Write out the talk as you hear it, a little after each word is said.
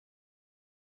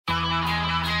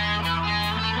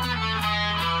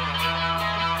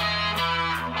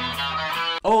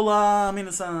Hola,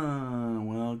 minasan!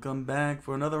 Welcome back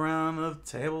for another round of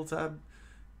Tabletop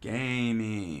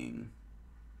Gaming.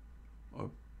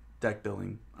 Or deck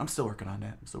building. I'm still working on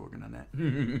that.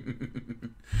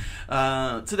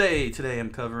 Today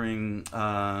I'm covering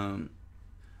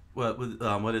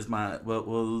what is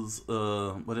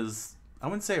I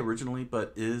wouldn't say originally,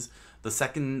 but is the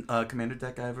second commander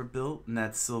deck I ever built, and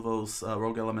that's Silvos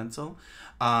Rogue Elemental.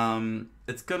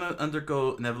 It's gonna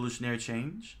undergo an evolutionary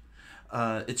change.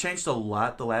 It changed a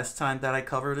lot the last time that I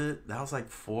covered it. That was like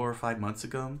 4 or 5 months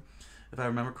ago, if I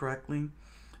remember correctly.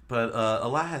 But a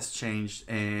lot has changed,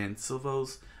 and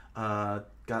Silvos got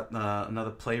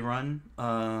another play run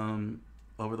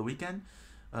over the weekend,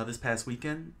 this past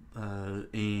weekend,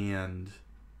 and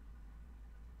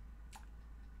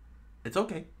it's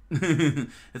okay.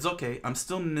 It's okay. I'm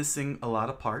still missing a lot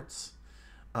of parts,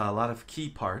 a lot of key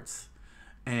parts,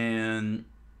 and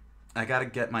I gotta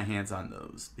get my hands on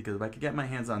those, because if I could get my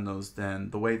hands on those, then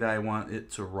the way that I want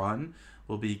it to run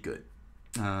will be good.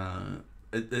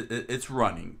 It's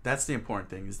running. That's the important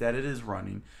thing, is that it is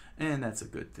running, and that's a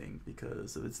good thing,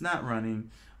 because if it's not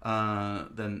running,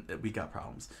 then we got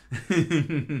problems.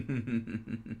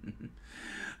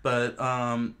 But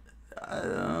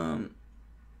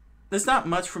there's not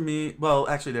much for me. Well,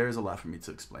 actually, there is a lot for me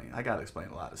to explain. I gotta explain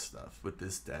a lot of stuff with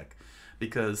this deck,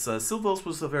 because Silvos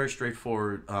was a very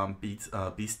straightforward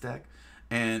beast deck,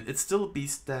 and it's still a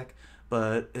beast deck,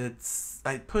 but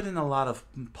I put in a lot of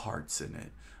parts in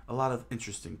it, a lot of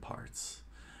interesting parts,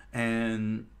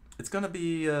 and it's gonna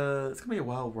be a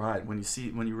wild ride when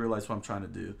you realize what I'm trying to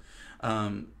do.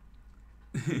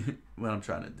 What I'm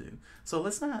trying to do. So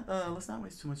let's not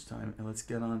waste too much time, and let's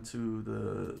get on to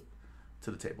the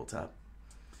tabletop.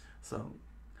 So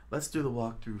let's do the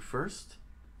walkthrough first.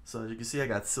 So as you can see, I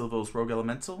got Silvos Rogue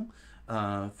Elemental,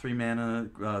 3 mana,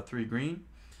 3 green,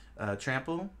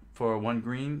 trample for 1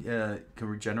 green, can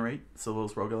regenerate.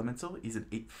 Silvos Rogue Elemental. He's an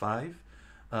 8/5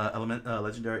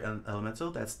 legendary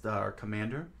elemental. That's our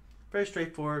commander. Very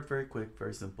straightforward, very quick,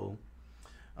 very simple.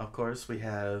 Of course, we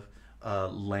have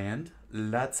land,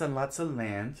 lots and lots of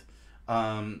land.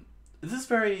 This is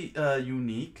very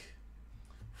unique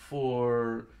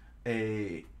for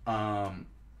a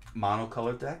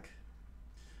monocolor deck,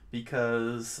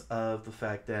 because of the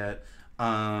fact that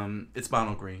it's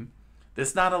mono green.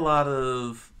 There's not a lot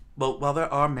of, well, while there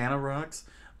are mana rocks,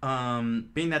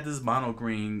 being that this is mono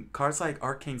green, cards like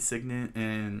Arcane Signet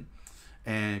and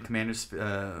Commander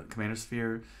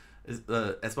Sphere,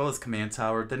 as well as Command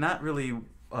Tower, they're not really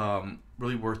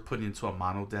worth putting into a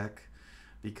mono deck,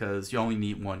 because you only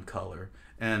need 1 color.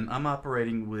 And I'm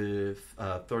operating with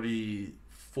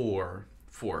 34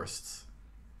 forests.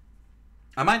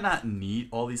 I might not need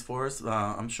all these forests.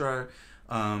 I'm sure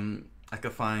I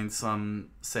could find some,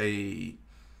 say,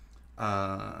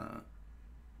 land,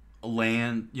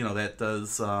 that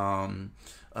does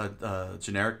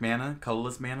generic mana,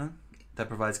 colorless mana, that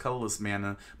provides colorless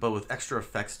mana, but with extra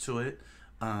effects to it.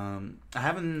 I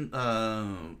haven't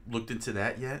looked into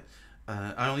that yet.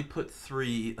 I only put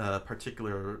 3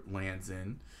 particular lands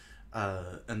in,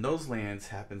 and those lands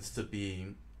happens to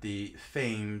be the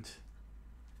famed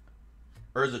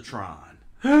Urzatron.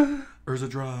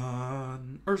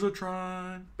 Urzatron.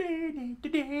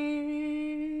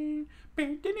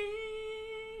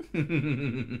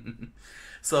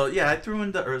 So yeah, I threw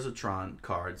in the Urzatron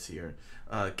cards here,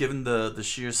 given the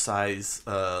sheer size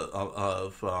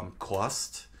of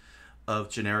cost of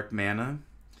generic mana.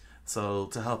 So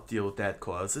to help deal with that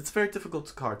cause, it's a very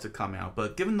difficult card to come out.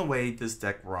 But given the way this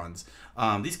deck runs,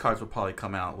 these cards will probably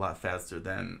come out a lot faster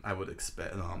than I would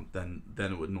expect, than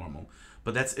it would normal.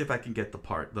 But that's if I can get the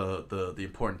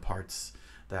important parts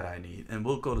that I need, and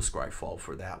we'll go to Scryfall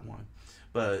for that one.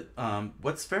 But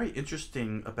what's very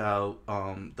interesting about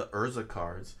the Urza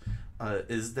cards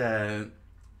is that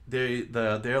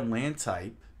their land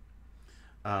type.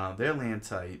 Their land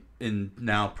type in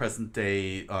now present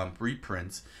day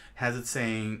reprints has it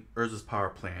saying Urza's Power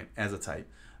Plant as a type.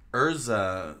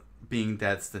 Urza, being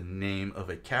that's the name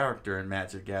of a character in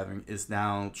Magic Gathering, is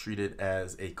now treated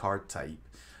as a card type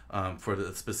for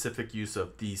the specific use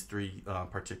of these 3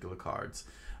 particular cards.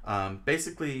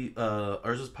 Basically,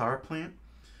 Urza's Power Plant,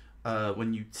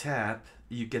 when you tap,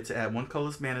 you get to add 1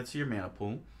 colorless mana to your mana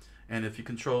pool. And if you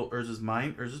control Urza's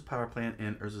Mind, Urza's Power Plant,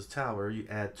 and Urza's Tower, you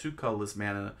add 2 colorless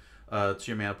mana to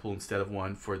your mana pool instead of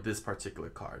 1 for this particular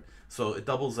card. So it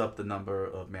doubles up the number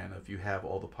of mana if you have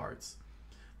all the parts.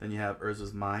 Then you have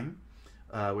Urza's Mind,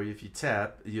 where if you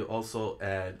tap, you also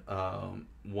add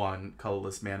 1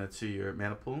 colorless mana to your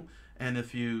mana pool. And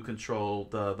if you control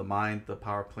the Mind, the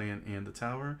Power Plant, and the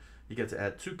Tower, you get to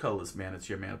add 2 colorless mana to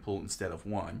your mana pool instead of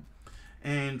 1.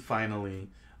 And finally,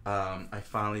 I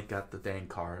finally got the dang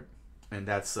card, and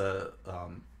that's the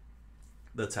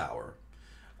tower.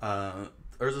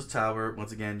 Urza's Tower,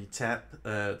 once again, you tap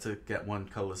to get 1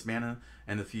 colorless mana,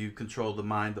 and if you control the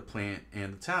mine, the plant,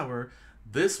 and the tower,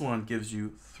 this one gives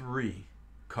you 3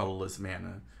 colorless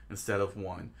mana instead of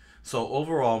 1. So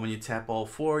overall, when you tap all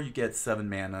 4, you get 7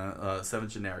 mana, 7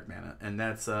 generic mana, and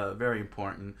that's very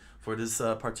important for this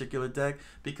particular deck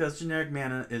because generic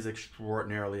mana is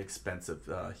extraordinarily expensive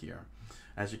here.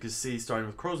 As you can see, starting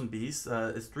with Frozen Beast,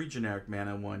 it's 3 generic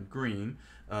mana, 1 green.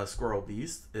 Squirrel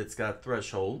Beast, it's got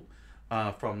Threshold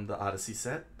from the Odyssey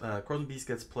set. Frozen Beast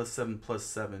gets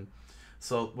 +7/+7.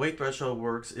 So the way Threshold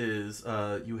works is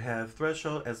you have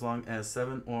Threshold as long as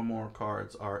 7 or more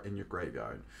cards are in your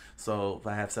graveyard. So if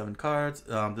I have 7 cards,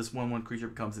 this 1/1 creature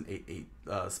becomes an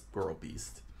 8/8 Squirrel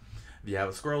Beast. If you have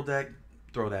a Squirrel deck,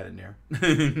 throw that in there.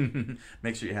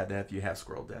 Make sure you have that if you have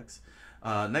Squirrel decks.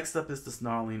 Next up is the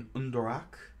Snarling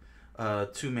Undorak,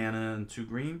 2 mana and 2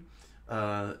 green.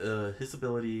 His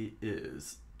ability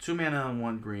is 2 mana and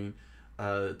 1 green.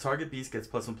 Target beast gets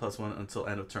 +1/+1 until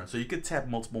end of turn. So you could tap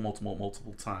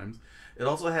multiple times. It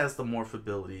also has the morph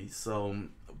ability. So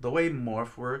the way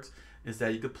morph works is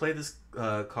that you could play this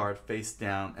card face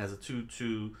down as a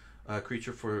 2/2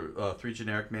 creature for 3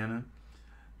 generic mana.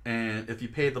 And if you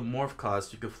pay the morph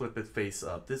cost, you could flip it face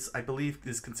up. This, I believe,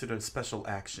 is considered a special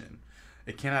action.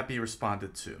 It cannot be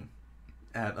responded to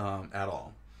at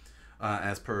all.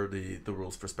 As per the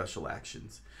rules for special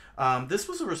actions. This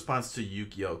was a response to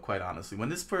Yu-Gi-Oh! Quite honestly. When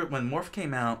Morph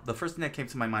came out, the first thing that came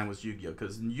to my mind was Yu-Gi-Oh!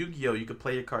 Because in Yu-Gi-Oh! You could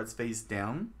play your cards face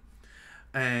down,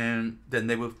 and then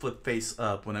they would flip face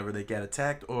up whenever they get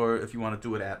attacked, or if you want to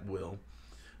do it at will.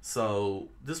 So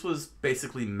this was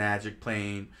basically Magic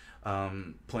playing. We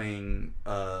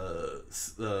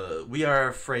are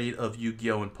afraid of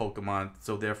Yu-Gi-Oh! And Pokemon,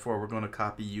 so therefore we're going to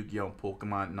copy Yu-Gi-Oh! And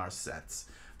Pokemon in our sets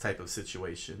type of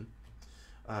situation.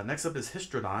 Next up is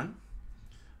Histrodon.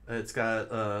 It's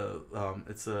got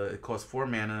it costs 4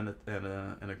 mana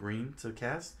and a green to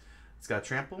cast. It's got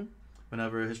Trample.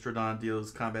 Whenever Histrodon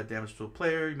deals combat damage to a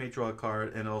player, you may draw a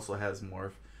card, and it also has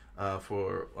Morph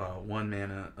for 1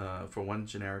 mana for 1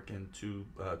 generic and 2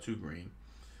 green.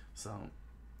 So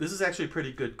this is actually a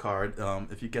pretty good card.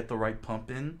 If you get the right pump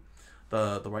in,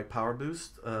 the right power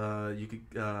boost, you could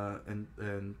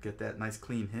and get that nice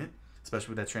clean hit, especially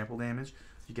with that trample damage.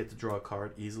 You get to draw a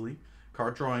card easily.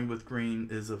 Card drawing with green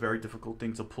is a very difficult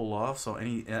thing to pull off. So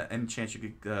any chance you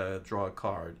could draw a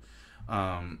card,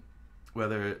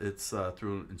 whether it's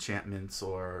through enchantments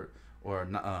or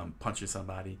punching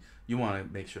somebody, you want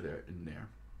to make sure they're in there.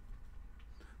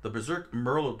 The Berserk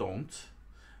Murlodont.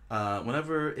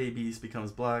 Whenever a beast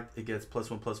becomes blocked, it gets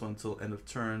 +1/+1 until end of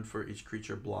turn for each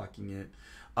creature blocking it.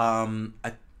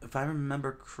 If I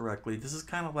remember correctly, this is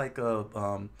kind of like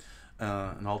an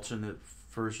alternate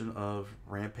version of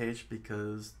Rampage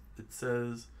because it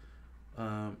says,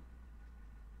 no.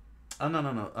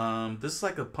 This is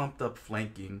like a pumped up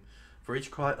flanking for each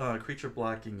creature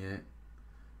blocking it,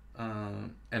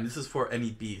 and this is for any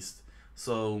beast.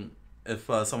 So if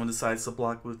someone decides to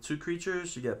block with 2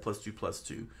 creatures, you get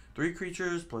 +2/+2. 3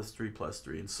 creatures,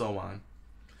 +3/+3, and so on.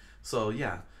 So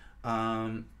yeah,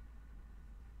 and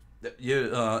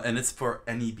it's for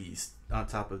any beast on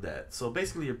top of that. So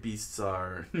basically, your beasts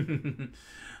are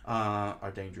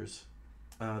dangerous.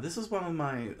 This is one of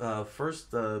my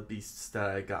first beasts that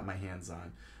I got my hands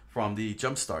on from the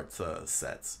Jumpstart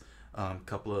sets.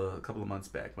 Couple of months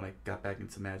back when I got back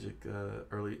into Magic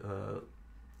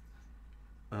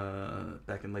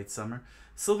back in late summer.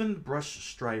 Sylvan Brush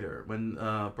Strider. When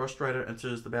Brush Strider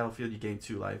enters the battlefield, you gain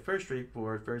 2 life. Very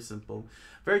straightforward, very simple,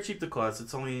 very cheap to cost.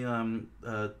 It's only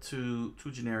two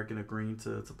generic and a green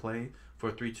to play for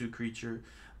a 3/2 creature.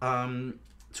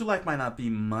 2 life might not be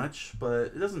much, but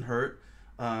it doesn't hurt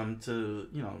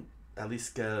to at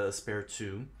least get a spare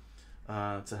 2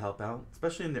 to help out,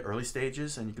 especially in the early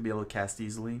stages, and you can be able to cast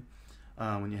easily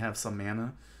when you have some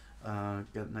mana.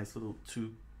 Got a nice little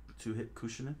 2-hit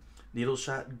cushion. Needle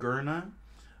Shot Gurna.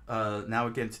 Now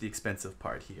we're getting to the expensive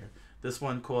part here. This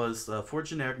one costs 4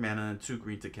 generic mana and 2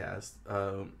 green to cast.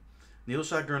 Needle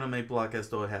Shot Gurna may block as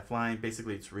though it had flying.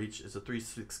 Basically, its reach is a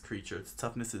 3/6 creature. Its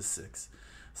toughness is 6.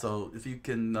 So if you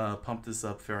can pump this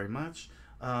up very much,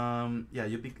 yeah,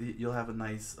 you'll have a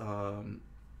nice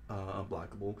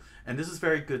unblockable. And this is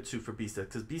very good too for beast decks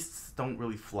because beasts don't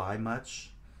really fly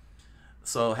much.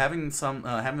 So having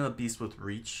a beast with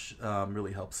reach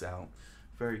really helps out.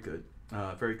 Very good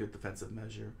defensive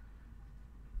measure.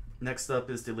 Next up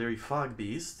is Delirious Fog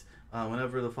Beast.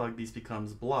 Whenever the Fog Beast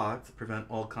becomes blocked, prevent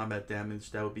all combat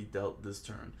damage that would be dealt this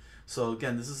turn. So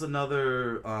again, this is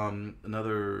another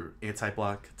another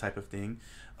anti-block type of thing.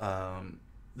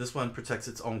 This one protects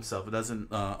its own self. It doesn't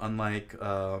unlike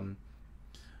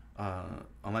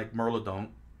Merlodon.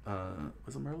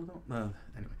 Was it Merlodon?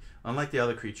 Anyway, unlike the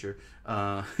other creature,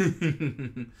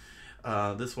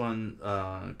 this one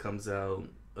comes out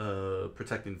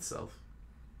protecting itself.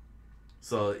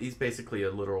 So he's basically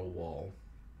a literal wall.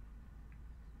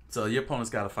 So your opponent's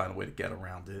got to find a way to get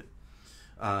around it.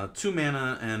 2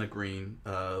 mana and a green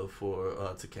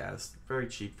to cast. Very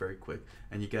cheap, very quick.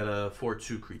 And you get a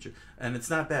 4/2 creature. And it's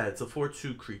not bad. It's a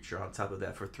 4/2 creature on top of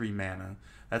that for 3 mana.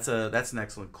 That's an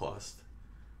excellent cost.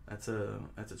 That's a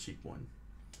cheap one.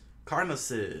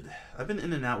 Carnosid. I've been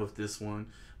in and out with this one.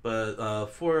 But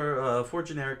 4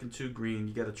 generic and 2 green,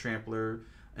 you get a Trampler.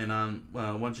 And on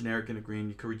 1 generic and a green,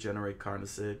 you can regenerate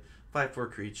Carnosid.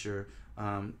 5/4 creature.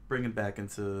 Bring it back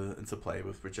into play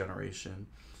with regeneration.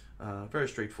 Very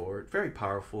straightforward, very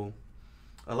powerful.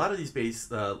 A lot of these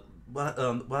beasts, what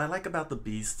I like about the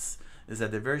beasts is that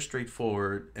they're very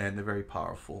straightforward and they're very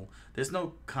powerful. There's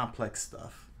no complex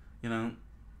stuff, you know,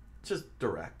 just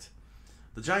direct.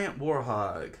 The Giant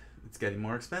Warhog, it's getting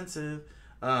more expensive.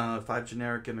 5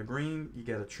 generic and a green, you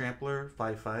get a Trampler,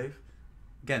 5/5.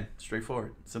 Again,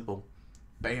 straightforward, simple.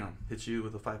 Bam, hits you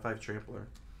with a 5/5 Trampler.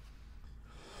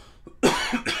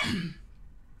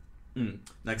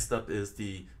 Next up is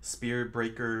the Spear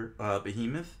Breaker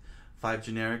Behemoth, 5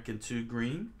 generic and 2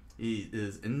 green. He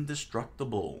is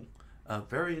indestructible, a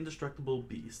very indestructible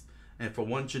beast. And for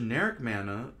 1 generic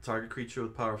mana, target creature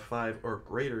with power 5 or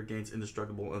greater gains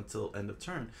indestructible until end of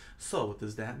turn. So what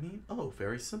does that mean? Oh,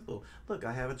 very simple. Look,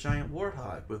 I have a Giant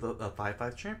Warthog with a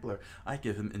 5/5 Trampler. I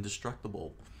give him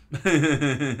indestructible.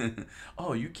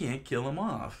 Oh, you can't kill him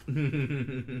off.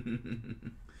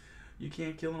 You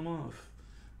can't kill him off.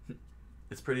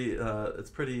 It's pretty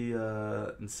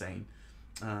insane.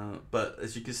 But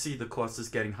as you can see, the cost is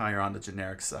getting higher on the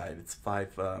generic side. It's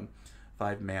 5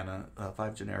 mana,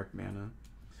 5 generic mana.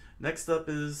 Next up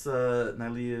is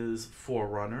Nylea's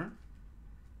Forerunner.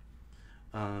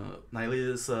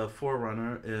 Nylea's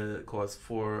Forerunner costs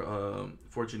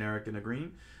 4 generic and a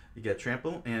green. You get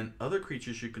Trample, and other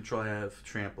creatures you control have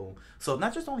Trample. So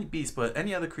not just only beasts, but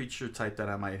any other creature type that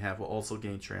I might have will also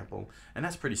gain Trample, and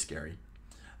that's pretty scary.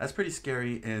 That's pretty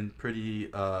scary and pretty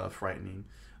frightening.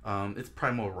 It's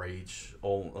Primal Rage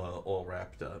all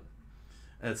wrapped up.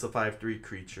 And it's a 5/3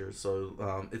 creature,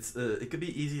 so it could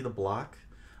be easy to block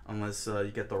unless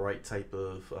you get the right type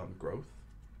of growth.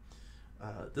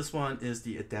 This one is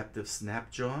the Adaptive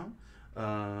Snapjaw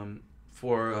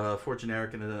for 4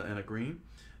 generic and a green.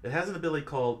 It has an ability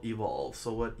called Evolve.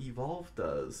 So what Evolve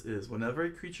does is whenever a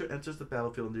creature enters the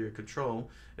battlefield under your control,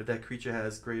 if that creature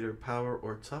has greater power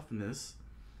or toughness,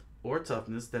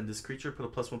 then this creature put a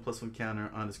 +1/+1 counter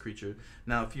on this creature.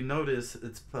 Now, if you notice,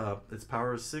 its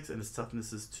power is 6 and its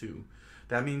toughness is 2.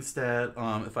 That means that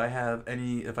if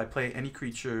I play any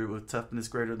creature with toughness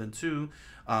greater than 2,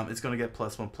 it's going to get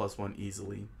 +1/+1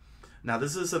 easily. Now,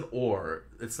 this is an or,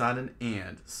 it's not an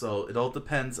and, so it all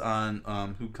depends on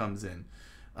who comes in.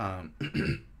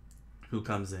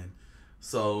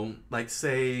 So, like,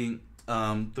 say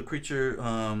the creature,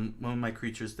 one of my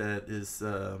creatures that is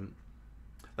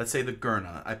let's say the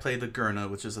Gurna. I play the Gurna,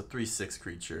 which is a 3/6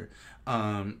 creature.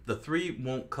 The 3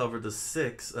 won't cover the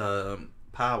 6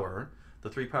 power. The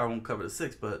 3 power won't cover the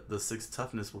 6, but the 6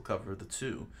 toughness will cover the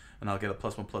 2, and I'll get a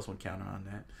 +1/+1 counter on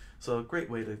that. So a great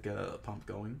way to get a pump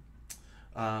going.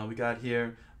 We got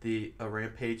here the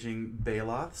Rampaging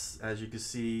Baloths. As you can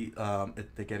see,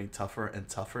 they're getting tougher and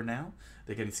tougher now.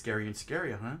 They're getting scarier and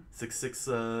scarier, huh?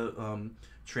 6/6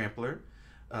 Trampler.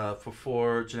 For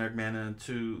 4 generic mana and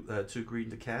 2 green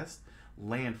to cast.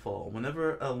 Landfall.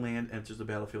 Whenever a land enters the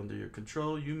battlefield under your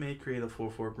control, you may create a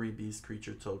 4/4 green beast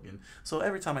creature token. So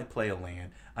every time I play a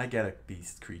land, I get a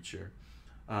beast creature.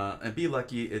 And be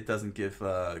lucky it doesn't give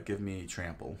me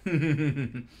trample.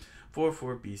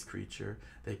 4/4 beast creature.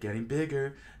 They're getting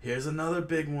bigger. Here's another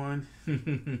big one.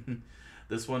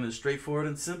 This one is straightforward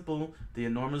and simple. The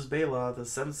Enormous Baloth, a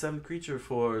 7/7 creature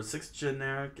for 6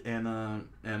 generic and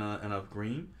a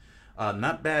green.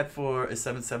 Not bad for a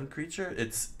 7/7 creature.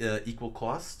 It's equal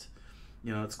cost.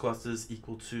 You know, its cost is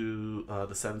equal to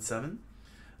the 7/7.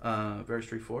 Very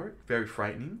straightforward. Very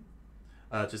frightening.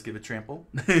 Just give it trample.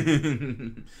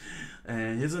 And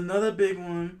here's another big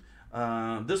one.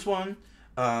 This one,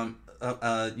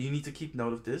 you need to keep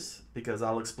note of this because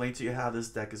I'll explain to you how this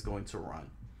deck is going to run.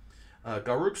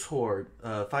 Garruk's Horde,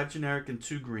 5 generic and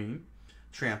 2 green,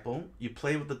 trample. You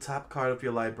play with the top card of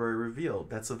your library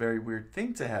revealed. That's a very weird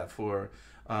thing to have for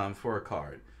a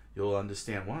card. You'll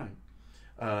understand why.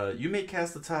 You may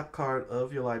cast the top card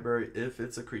of your library if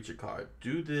it's a creature card.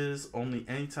 Do this only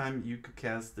anytime you could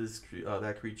cast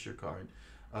that creature card.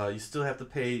 You still have to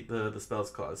pay the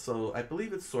spells cost. So I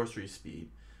believe it's sorcery speed,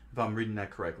 if I'm reading that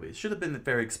correctly. It should have been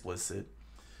very explicit,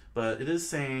 but it is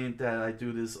saying that I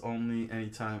do this only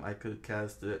anytime I could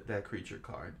cast that creature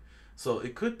card. So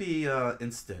it could be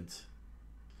instant.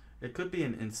 It could be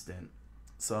an instant.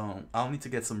 So I'll need to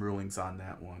get some rulings on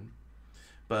that one.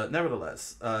 But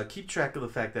nevertheless, keep track of the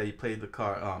fact that you played the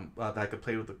card. That I could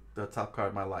play with the top card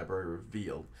of my library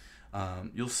revealed.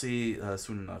 You'll see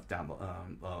soon enough down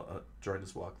during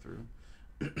this walkthrough.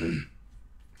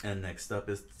 And next up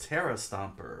is Terra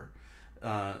Stomper.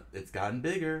 It's gotten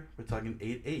bigger. We're talking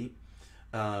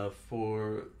 8/8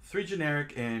 for 3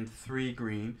 generic and 3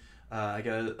 green. I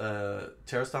got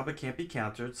Terra Stomper can't be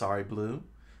countered. Sorry, blue.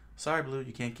 Sorry, blue.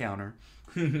 You can't counter.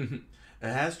 It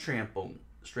has trample.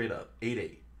 Straight up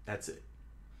 8/8. That's it.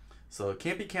 So it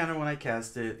can't be countered when I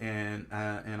cast it, and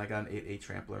I got an 8/8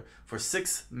 trampler for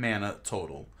 6 mana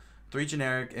total. 3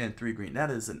 generic and 3 green.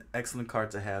 That is an excellent card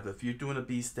to have. If you're doing a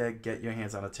beast deck, get your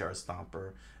hands on a Terra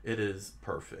Stomper. It is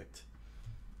perfect.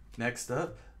 Next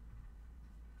up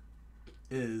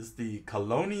is the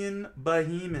Colonian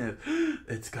Behemoth.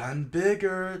 It's gotten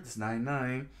bigger. It's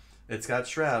 9/9. It's got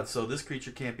Shroud, so this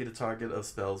creature can't be the target of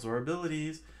spells or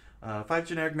abilities. 5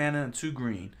 generic mana and 2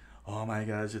 green. Oh my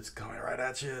gosh, it's coming right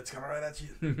at you. It's coming right at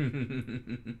you.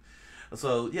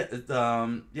 So yeah,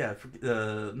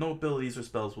 no abilities or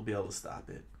spells will be able to stop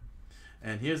it.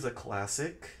 And here's a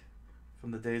classic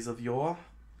from the days of yore.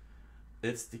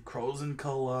 It's the Coqui-san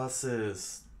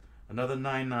Colossus. Another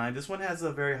 9/9. This one has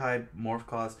a very high morph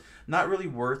cost. Not really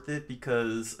worth it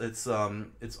because its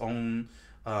own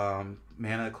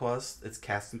mana cost, its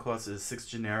casting cost is 6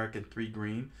 generic and 3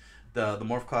 green. The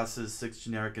morph cost is 6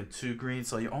 generic and 2 green,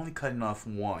 so you're only cutting off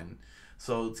 1.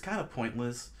 So it's kind of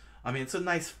pointless. I mean, it's a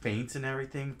nice feint and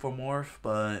everything for morph,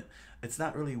 but it's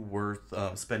not really worth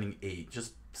spending 8.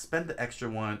 Just spend the extra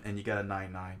 1 and you got a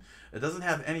 9/9. It doesn't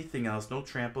have anything else, no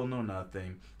trample, no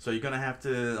nothing. So you're going to have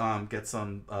to get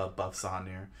some buffs on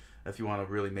there if you want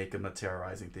to really make him a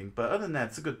terrorizing thing. But other than that,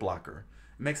 it's a good blocker.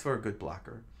 It makes for a good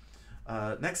blocker.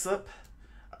 Next up,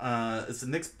 it's the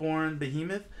Nyxborn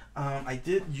Behemoth. I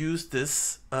did use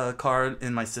this card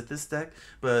in my Sithis deck,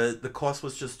 but the cost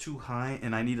was just too high,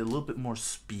 and I needed a little bit more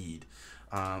speed.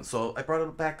 So I brought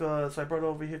it back. So I brought it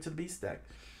over here to the Beast deck.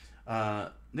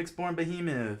 Nyxborn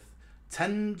Behemoth,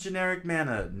 10 generic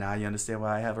mana. Now you understand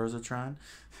why I have Urzatron.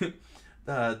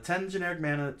 10 generic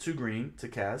mana, 2 green to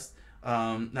cast.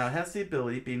 Now it has the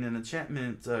ability, being an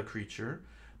enchantment creature,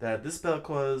 that this spell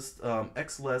costs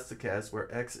X less to cast,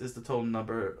 where X is the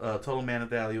total mana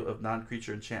value of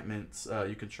non-creature enchantments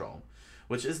you control,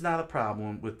 which is not a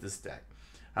problem with this deck.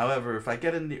 However, if I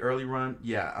get in the early run,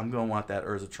 yeah, I'm going to want that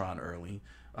Urzatron early,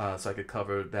 so I could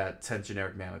cover that 10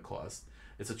 generic mana cost.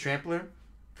 It's a Trampler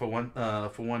for 1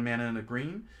 mana and a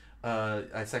green.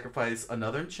 I sacrifice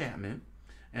another enchantment,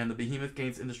 and the Behemoth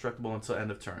gains indestructible until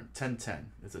end of turn.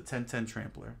 10/10. It's a 10/10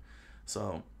 Trampler.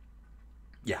 So,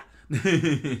 yeah.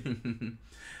 It's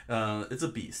a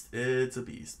beast. It's a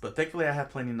beast. But thankfully, I have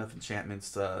plenty enough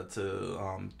enchantments to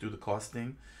do the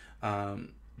costing.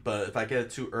 But if I get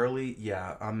it too early,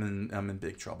 yeah, I'm in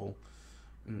big trouble.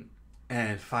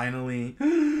 And finally,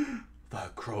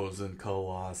 the Coqui-san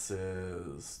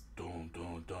Colossus. Dun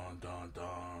dun dun dun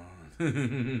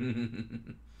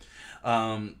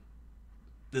dun.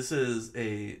 This is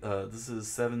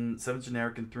 7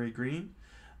 generic and 3 green.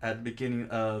 At the beginning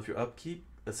of your upkeep,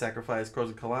 sacrifice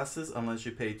Coqui-san Colossus unless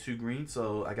you pay 2 green.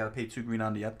 So I gotta pay 2 green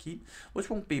on the upkeep, which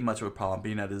won't be much of a problem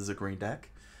being that it is a green deck.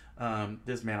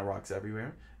 There's mana rocks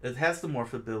everywhere. It has the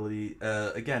morph ability.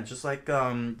 Again, just like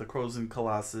the Coqui-san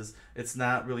Colossus, it's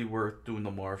not really worth doing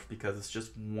the morph because it's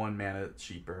just 1 mana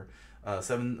cheaper.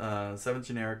 7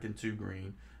 generic and 2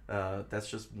 green. That's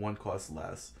just 1 cost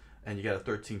less. And you got a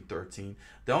 13/13.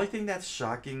 The only thing that's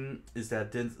shocking is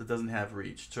that it doesn't have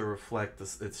reach to reflect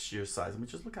its sheer size. I mean,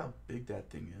 just look how big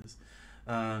that thing is.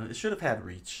 It should have had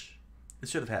reach. It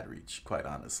should have had reach, quite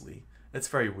honestly. It's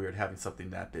very weird having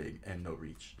something that big and no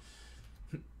reach.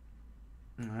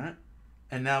 Alright.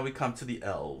 And now we come to the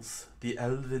elves. The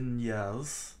elven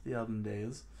years. The elven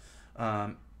days.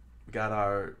 We got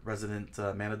our resident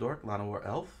mana dork, Llanowar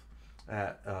Elf,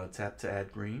 at tap to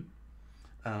add green.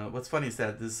 What's funny is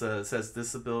that this says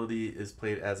this ability is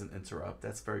played as an interrupt.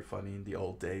 That's very funny in the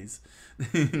old days.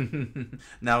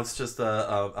 Now it's just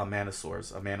a mana source,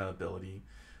 a mana ability.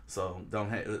 So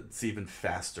it's even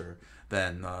faster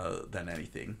than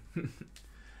anything.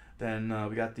 Then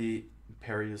we got the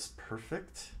Imperious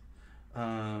Perfect.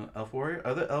 elf warrior.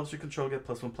 Other elves you control get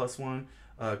 +1/+1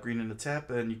 green in the tap,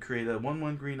 and you create a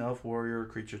 1/1 green elf warrior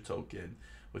creature token,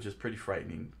 which is pretty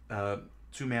frightening.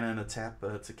 2 mana and a tap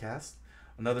to cast.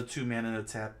 Another 2 mana and a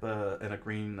tap and a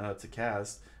green to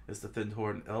cast is the Thin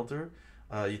Horn Elder.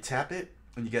 You tap it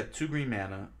and you get 2 green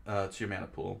mana to your mana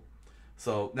pool.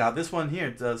 So now this one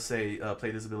here does say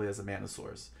play this ability as a mana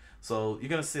source. So you're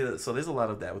gonna see that. So there's a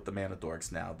lot of that with the mana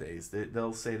dorks nowadays.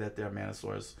 They'll say that they're a mana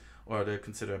source or they're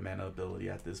considered a mana ability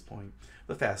at this point.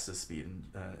 The fastest speed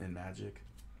in Magic.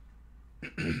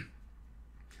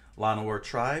 Llanowar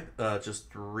Tribe,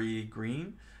 just 3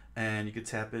 green, and you could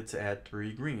tap it to add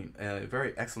 3 green. A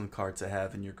very excellent card to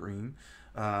have in your green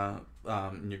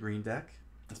deck,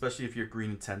 especially if you're green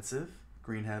intensive,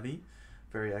 green heavy.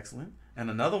 Very excellent. And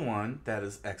another one that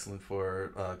is excellent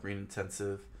for green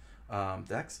intensive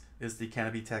decks is the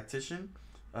Canopy Tactician,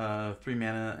 3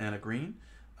 mana and a green.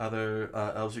 Other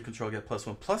elves you control get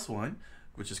 +1/+1,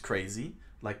 which is crazy,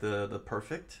 like the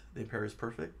Perfect, the Imperious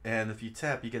Perfect. And if you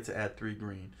tap, you get to add 3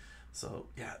 green. So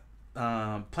yeah,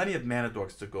 plenty of mana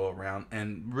dorks to go around,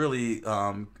 and really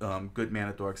good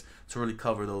mana dorks to really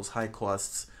cover those high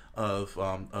costs of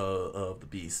the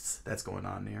beasts that's going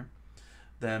on there.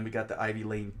 Then we got the Ivy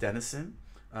Lane Denizen.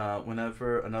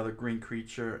 Whenever another green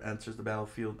creature enters the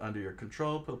battlefield under your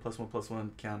control, put a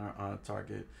 +1/+1 counter on a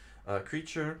target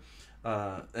creature.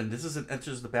 And this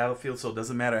enters the battlefield, so it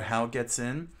doesn't matter how it gets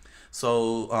in.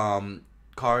 So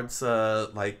cards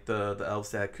like the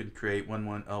elves that could create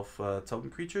 1/1 elf token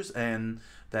creatures, and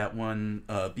that one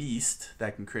beast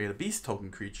that can create a beast token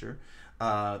creature,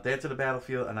 they enter the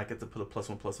battlefield, and I get to put a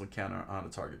 +1/+1 counter on a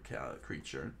target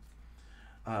creature.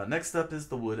 Next up is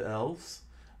the Wood Elves.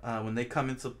 When they come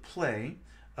into play,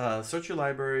 search your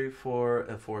library for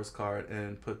a forest card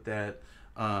and put that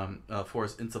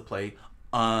forest into play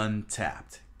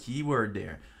untapped. Keyword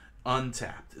there,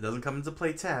 untapped. It doesn't come into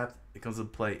play tapped, it comes into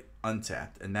play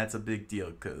untapped, and that's a big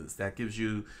deal because that gives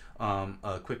you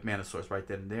a quick mana source right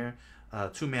then and there.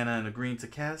 2 mana and a green to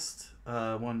cast,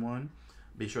 1/1.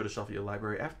 Be sure to shuffle your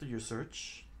library after your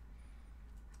search.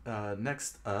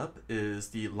 Next up is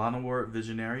the Llanowar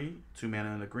Visionary, 2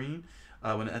 mana and a green.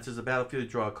 When it enters the battlefield, you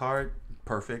draw a card.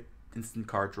 Perfect, instant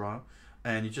card draw,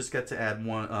 and you just get to add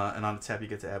 1. And on the tap, you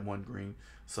get to add 1 green.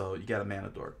 So you got a mana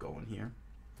dork going here.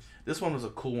 This one was a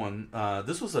cool one.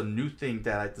 This was a new thing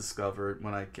that I discovered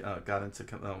when I got into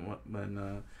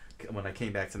when I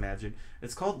came back to Magic.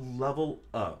 It's called Level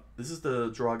Up. This is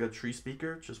the Draga Tree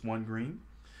Speaker, just 1 green.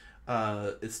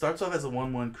 It starts off as a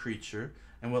 1/1 creature,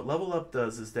 and what Level Up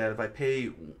does is that if I pay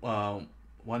 1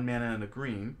 mana and a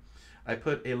green, I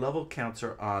put a level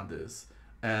counter on this.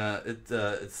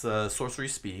 It's sorcery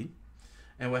speed,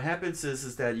 and what happens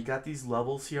is that you got these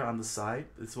levels here on the side.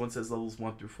 This one says levels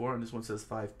 1 through 4, and this one says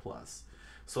 5+.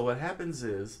 So what happens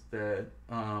is that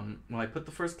when I put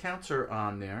the first counter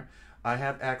on there, I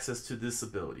have access to this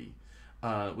ability,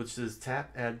 which is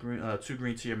tap, add 2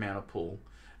 green to your mana pool,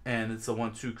 and it's a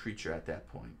 1/2 creature at that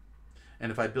point.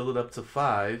 And if I build it up to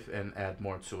 5 and add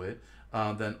more to it,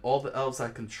 then all the elves I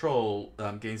control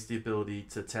gains the ability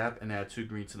to tap and add 2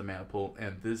 green to the mana pool,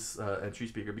 and this Tree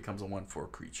Speaker becomes a 1/4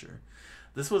 creature.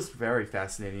 This was very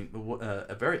fascinating,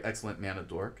 a very excellent mana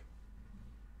dork.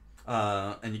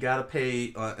 And you gotta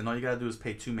pay, and all you gotta do is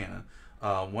pay 2 mana,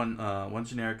 one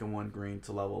generic and 1 green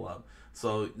to level up.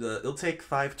 So it'll take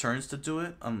 5 turns to do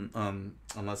it,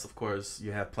 unless of course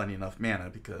you have plenty enough mana,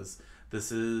 because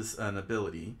this is an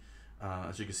ability,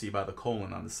 as you can see by the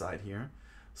colon on the side here.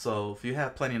 So if you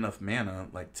have plenty enough mana,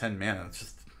 like 10 mana,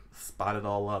 just spot it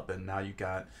all up, and now you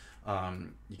got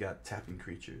tapping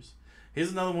creatures.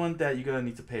 Here's another one that you're gonna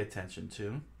need to pay attention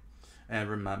to. And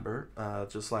remember,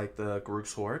 just like the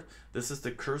Garruk's Horde, this is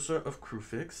the Cursor of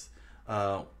Krufix.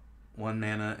 1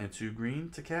 mana and 2 green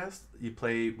to cast. You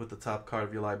play with the top card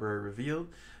of your library revealed.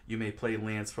 You may play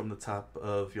lands from the top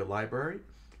of your library.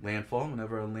 Landfall,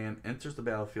 whenever a land enters the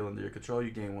battlefield under your control,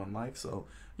 you gain 1 life. So,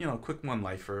 you know, quick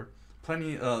 1-lifer.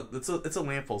 Plenty, it's a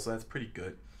landfall, so that's pretty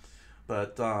good.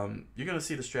 But you're going to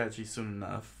see the strategy soon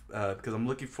enough, because I'm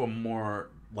looking for more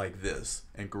like this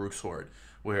in Garruk's Horde,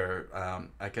 where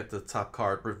I get the top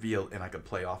card revealed and I can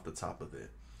play off the top of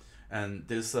it. And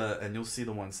there's and you'll see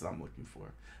the ones that I'm looking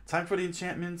for. Time for the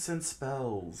enchantments and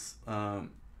spells.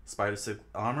 Spider Silk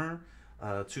Armor,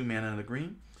 2 mana and a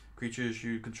green. Creatures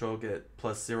you control get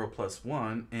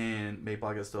 +0/+1 and may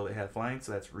block as though they had flying,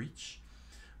 so that's reach.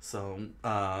 So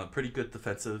pretty good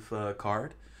defensive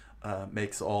card.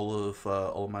 Makes all of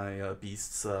my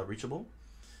beasts reachable,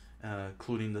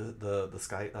 including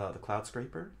the Cloud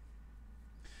Scraper.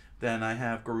 Then I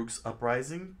have Garruk's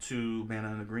Uprising, 2 mana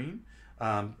and a green.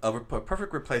 A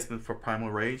perfect replacement for Primal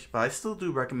Rage, but I still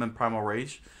do recommend Primal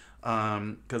Rage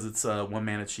because it's 1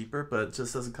 mana cheaper, but it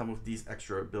just doesn't come with these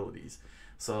extra abilities.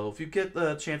 So if you get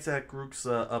the chance at Grook's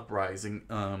Uprising,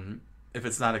 if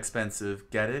it's not expensive,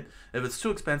 get it. If it's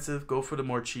too expensive, go for the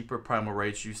more cheaper Primal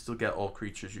Rage. You still get all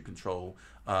creatures you control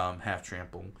half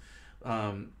trample.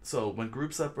 So when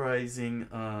Group's Uprising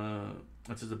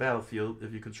enters the battlefield,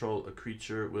 if you control a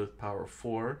creature with power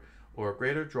 4 or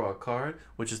greater, draw a card,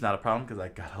 which is not a problem because I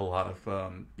got a lot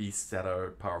of beasts that are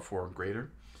power 4 and greater.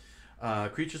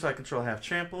 Creatures I control have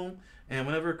trample, and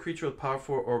whenever a creature with power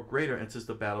 4 or greater enters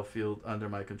the battlefield under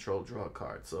my control, draw a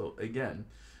card. So again,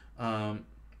 I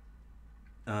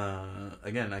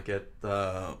get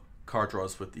the card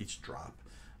draws with each drop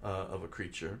of a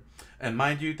creature. And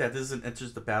mind you, that this is an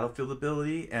enters the battlefield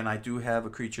ability, and I do have a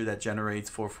creature that generates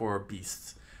 4/4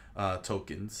 beasts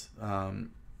tokens,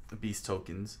 beast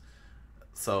tokens.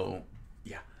 So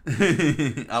yeah,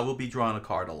 I will be drawing a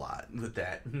card a lot with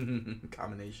that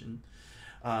combination.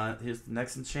 Here's the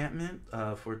next enchantment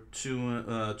for two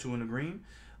in a green.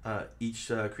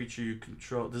 Each creature you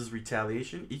control, this is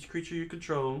retaliation. Each creature you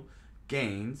control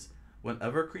gains,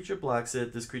 whenever a creature blocks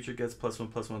it, this creature gets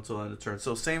 +1/+1 until the end of the turn.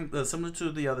 So same, similar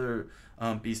to the other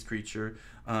beast creature.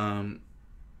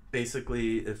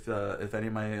 Basically, if any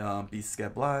of my beasts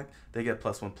get blocked, they get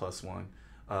 +1/+1.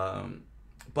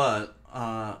 But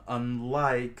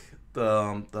unlike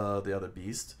the other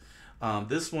beast,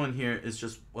 this one here is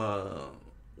just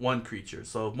one creature.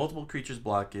 So if multiple creatures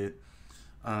block it,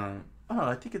 oh,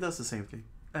 I think it does the same thing.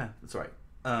 Yeah, that's right.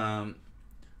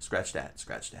 Scratch that.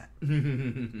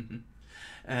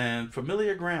 And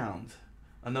Familiar Ground,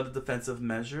 another defensive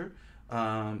measure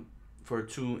for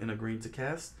 2 in a green to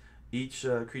cast. Each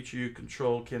creature you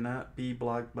control cannot be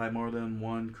blocked by more than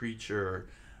one creature.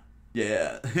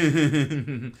 Yeah.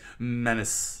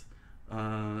 Menace.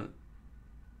 Well,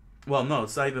 no,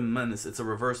 it's not even menace. It's a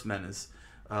reverse menace.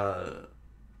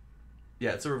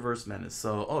 Yeah, it's a reverse menace.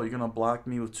 So, oh, you're gonna block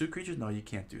me with 2 creatures? No, you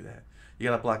can't do that. You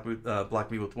gotta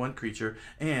block me with 1 creature,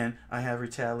 and I have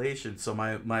retaliation. So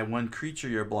my 1 creature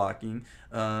you're blocking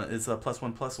is a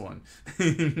 +1/+1.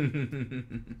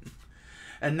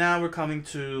 And now we're coming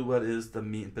to what is the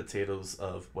meat and potatoes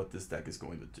of what this deck is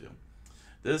going to do.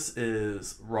 This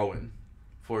is Rowan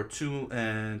for 2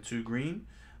 and 2 green.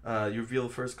 You reveal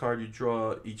the first card you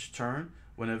draw each turn.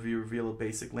 Whenever you reveal a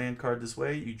basic land card this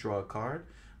way, you draw a card.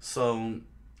 So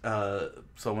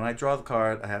when I draw the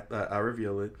card, I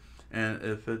reveal it, and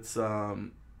if it's a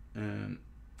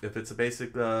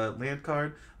basic land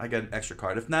card, I get an extra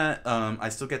card. If not, I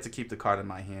still get to keep the card in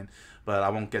my hand, but I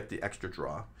won't get the extra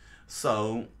draw.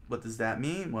 So what does that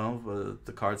mean? Well,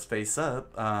 the cards face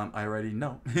up. I already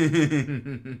know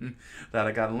that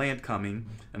I got a land coming,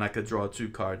 and I could draw 2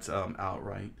 cards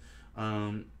outright.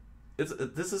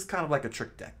 This is kind of like a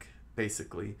trick deck,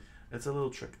 basically. It's a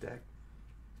little trick deck.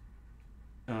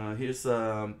 Here's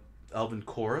Elven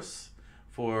Chorus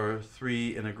for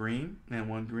 3 in a green and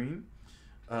 1 green.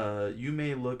 You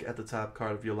may look at the top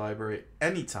card of your library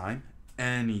anytime.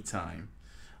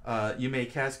 You may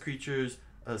cast creatures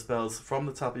spells from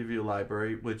the top of your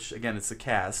library, which again it's a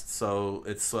cast, so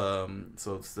it's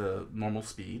the normal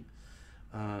speed.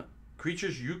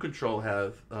 Creatures you control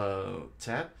have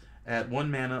tap at 1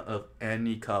 mana of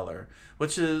any color,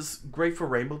 which is great for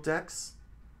rainbow decks.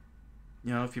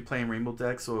 You know, if you're playing rainbow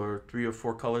decks or 3 or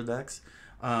 4 color decks.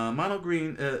 Mono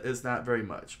green is not very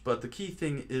much, but the key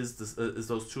thing is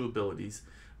those 2 abilities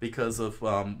because of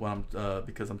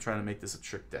because I'm trying to make this a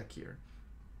trick deck here,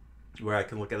 where I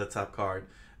can look at the top card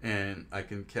and I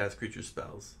can cast creature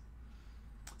spells.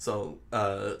 So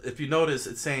if you notice,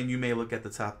 it's saying you may look at the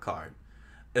top card.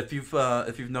 If you've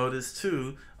noticed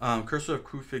too, Curse of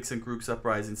Kruphix and Grook's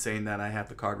Uprising saying that I have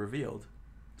the card revealed.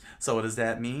 So what does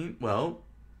that mean? Well,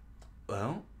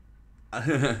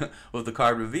 with the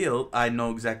card revealed, I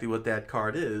know exactly what that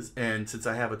card is, and since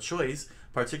I have a choice,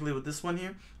 particularly with this one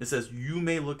here, it says you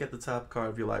may look at the top card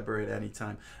of your library at any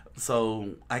time.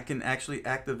 So I can actually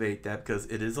activate that because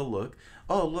it is a look.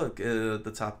 Oh, look,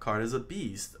 the top card is a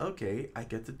beast. Okay, I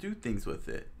get to do things with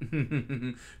it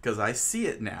because I see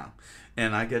it now,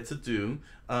 and I get to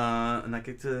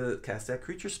cast that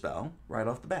creature spell right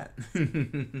off the bat.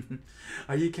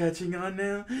 Are you catching on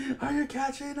now? Are you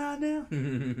catching on now?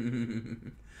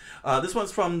 This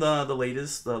one's from the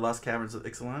latest, the Lost Caverns of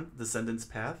Ixalan, Descendants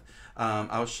Path.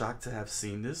 I was shocked to have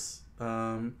seen this.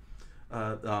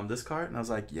 This card, and I was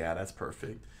like, yeah, that's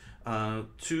perfect.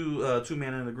 2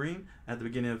 mana in the green. At the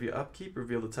beginning of your upkeep,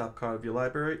 reveal the top card of your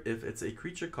library. If it's a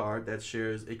creature card that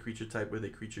shares a creature type with a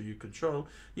creature you control,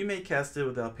 you may cast it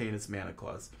without paying its mana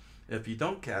cost. If you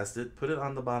don't cast it, put it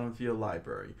on the bottom of your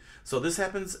library. So this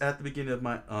happens at the beginning of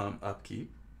my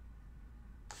upkeep.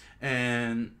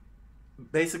 And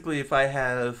basically, if I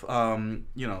have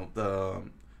you know,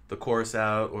 the chorus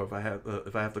out, or if I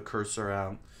have the cursor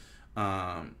out,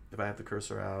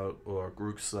 or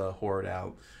Grook's horde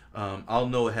out, I'll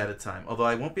know ahead of time. Although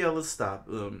I won't be able to stop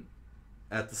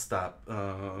at the stop.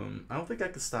 I don't think I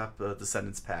could stop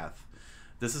Descendant's Path.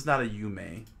 This is not a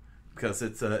Yume because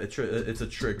it's a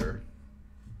trigger.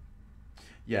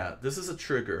 Yeah, this is a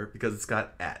trigger because it's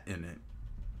got at in it.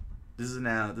 This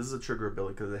is a trigger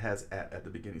ability because it has at the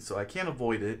beginning, so I can't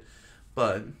avoid it.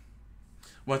 But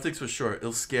one thing's for sure,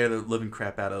 it'll scare the living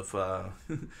crap out of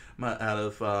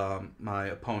my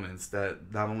opponents.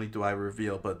 That not only do I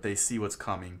reveal, but they see what's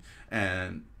coming,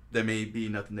 and there may be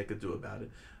nothing they could do about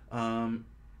it.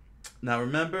 Now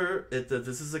remember,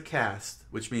 this is a cast,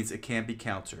 which means it can be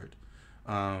countered.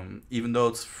 Even though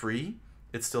it's free,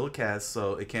 it's still a cast,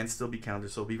 so it can still be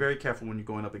countered. So be very careful when you're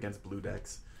going up against blue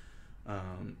decks.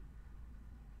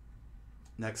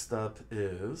 Next up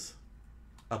is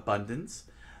Abundance.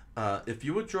 If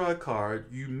you would draw a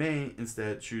card, you may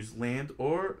instead choose land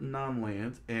or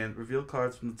non-land and reveal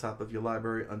cards from the top of your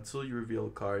library until you reveal a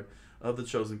card of the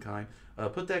chosen kind.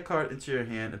 Put that card into your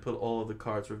hand and put all of the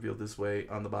cards revealed this way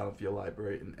on the bottom of your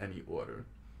library in any order.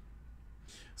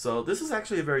 So this is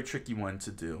actually a very tricky one to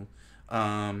do,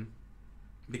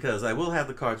 because I will have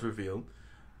the cards revealed,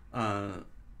 and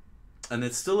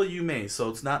it's still a you may, so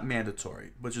it's not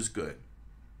mandatory, which is good.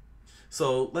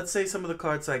 So let's say some of the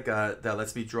cards I got that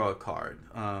lets me draw a card,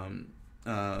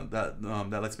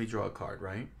 that lets me draw a card,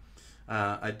 right?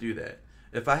 I do that.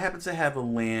 If I happen to have a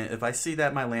land, if I see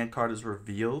that my land card is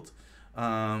revealed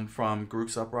from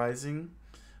Grook's Uprising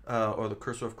or the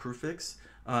Curse of Crufix,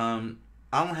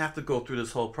 I don't have to go through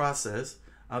this whole process.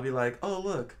 I'll be like, oh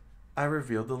look, I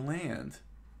revealed the land.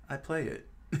 I play it.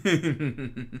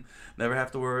 Never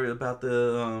have to worry about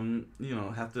the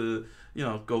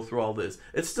go through all this.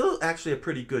 It's still actually a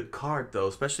pretty good card though,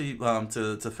 especially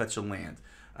to fetch a land,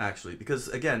 actually, because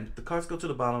again, the cards go to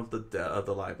the bottom of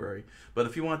the library. But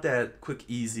if you want that quick,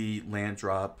 easy land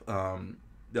drop,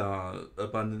 the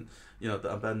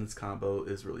abundance combo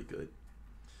is really good.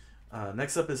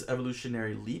 Next up is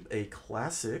Evolutionary Leap, a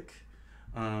classic.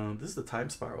 This is the Time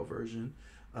Spiral version.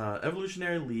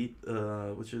 Evolutionary Leap,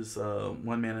 which is 1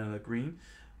 mana and a green.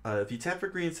 If you tap for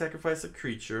green, sacrifice a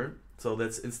creature, so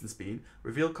that's instant speed.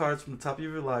 Reveal cards from the top of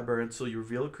your library until you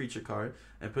reveal a creature card,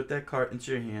 and put that card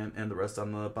into your hand and the rest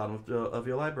on the bottom of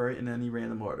your library in any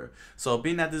random order. So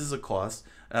being that this is a cost,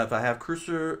 if I have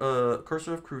Cursor of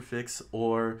Crufix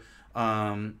or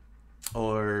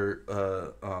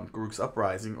Grook's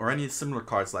Uprising or any similar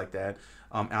cards like that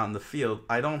out in the field,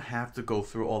 I don't have to go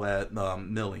through all that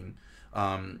milling.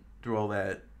 Through all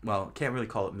that, well, can't really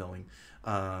call it milling,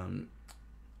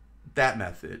 that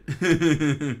method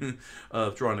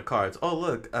of drawing the cards. Oh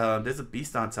look, there's a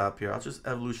beast on top here. I'll just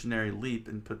Evolutionary Leap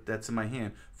and put that to my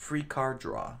hand. Free card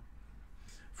draw.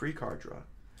 Free card draw.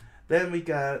 Then we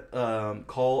got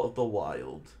Call of the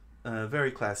Wild,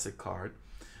 very classic card.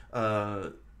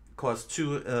 Costs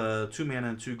 2 mana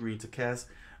and 2 green to cast.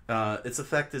 Its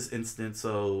effect is instant,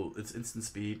 so it's instant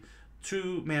speed.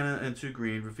 2 mana and 2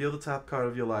 green. Reveal the top card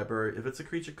of your library. If it's a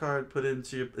creature card, put it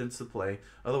into play.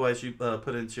 Otherwise, you put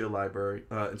it into your library,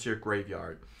 into your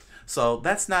graveyard. So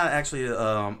that's not actually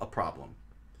a problem.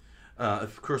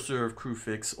 If Cursor of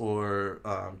Crufix or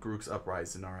Grook's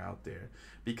Uprising are out there,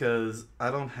 because I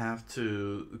don't have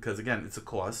to. Because again, it's a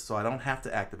cost, so I don't have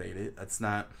to activate it. It's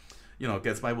not,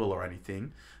 against my will or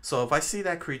anything. So if I see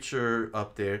that creature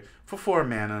up there for 4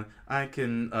 mana, I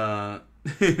can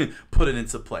put it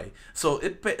into play. So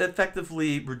it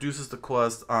effectively reduces the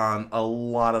cost on a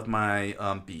lot of my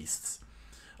beasts.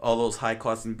 All those high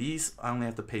costing beasts, I only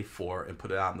have to pay 4 and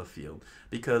put it out in the field.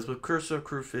 Because with Cursor of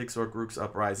Crufix or Grook's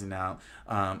Uprising out,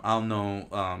 I'll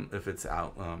know if it's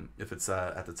out, if it's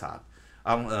at the top.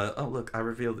 Oh look, I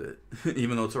revealed it,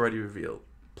 even though it's already revealed.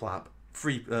 Plop.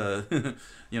 Free,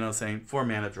 4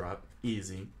 mana drop,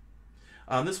 easy.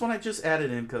 This one I just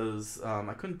added in because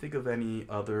I couldn't think of any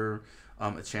other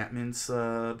enchantments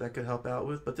that could help out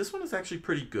with, but this one is actually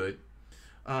pretty good.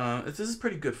 This is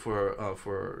pretty good for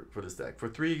this deck. For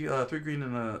 3 green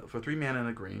and 3 mana and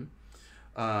a green.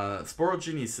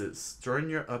 Sporogenesis. During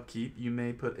your upkeep, you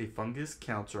may put a fungus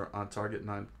counter on target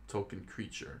non-token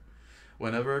creature.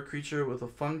 Whenever a creature with a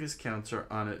fungus counter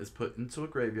on it is put into a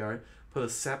graveyard, put a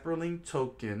Saproling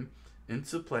token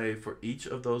into play for each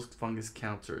of those fungus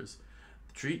counters.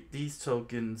 Treat these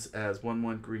tokens as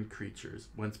 1/1 green creatures.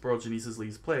 When Sporogenesis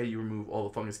leaves play, you remove all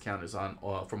the fungus counters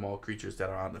from all creatures that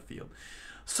are on the field.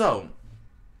 So,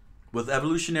 With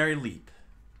Evolutionary Leap,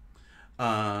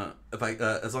 if I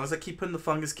as long as I keep putting the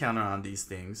fungus counter on these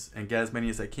things and get as many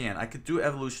as I can, I could do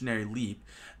Evolutionary Leap,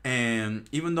 and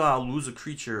even though I'll lose a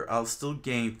creature, I'll still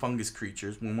gain fungus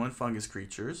creatures, 1/1 fungus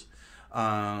creatures,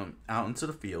 out into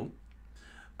the field,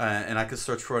 and I could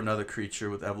search for another creature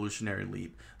with Evolutionary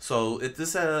Leap. So if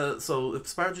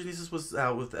Spirogenesis was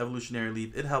out with Evolutionary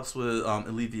Leap, it helps with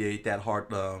alleviate that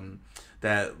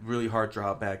really hard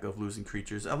drawback of losing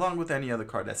creatures, along with any other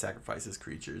card that sacrifices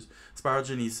creatures.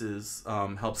 Spirogenesis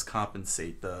helps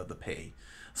compensate the pay.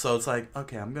 So it's like,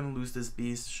 okay, I'm gonna lose this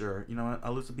beast. Sure, you know what?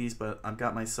 I'll lose the beast, but I've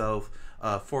got myself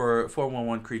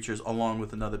 4/1/1 creatures along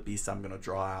with another beast I'm gonna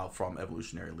draw out from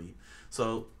Evolutionary Leap.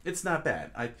 So it's not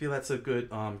bad. I feel that's a good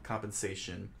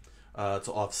compensation to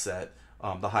offset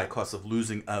the high cost of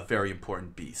losing a very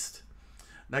important beast.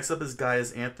 Next up is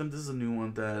Gaia's Anthem. This is a new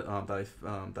one that I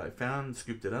found and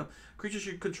scooped it up. Creatures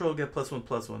you control get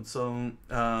 +1/+1. So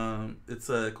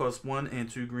it costs 1 and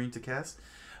 2 green to cast.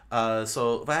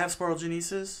 So if I have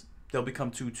Spirogenesis, they'll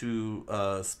become 2/2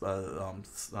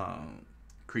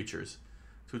 creatures,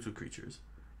 2/2 creatures.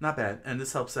 Not bad, and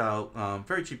this helps out.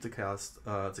 Very cheap to cast,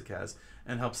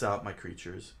 and helps out my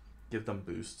creatures. Give them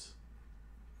boosts.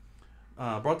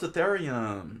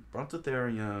 Brontetherium.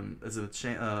 Brontetherium is an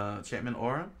enchantment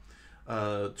aura.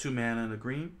 2 mana and a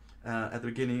green. At the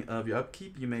beginning of your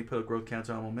upkeep, you may put a growth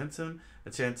counter on momentum.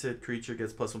 Enchanted creature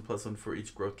gets +1/+1 for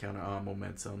each growth counter on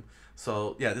momentum.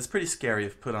 So yeah, this is pretty scary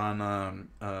if put on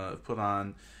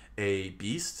a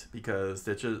beast, because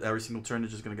they're just every single turn they're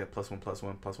just gonna get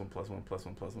 +1/+1, +1/+1,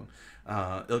 +1/+1.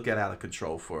 It'll get out of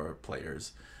control for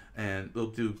players, and they'll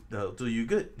do you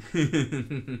good.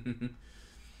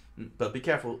 But be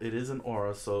careful, it is an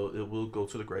aura, so it will go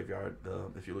to the graveyard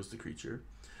if you lose the creature.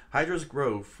 Hydra's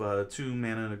Growth, 2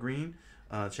 mana and a green.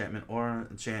 Enchantment aura,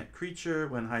 enchant creature.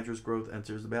 When Hydra's Growth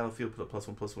enters the battlefield, put a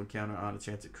 +1/+1 counter on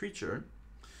enchanted creature.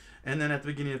 And then at the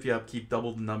beginning of your upkeep,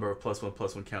 double the number of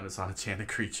 +1/+1 counters on enchanted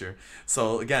creature.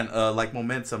 So again, like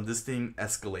momentum, this thing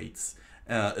escalates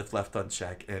if left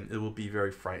unchecked, and it will be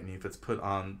very frightening if it's put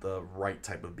on the right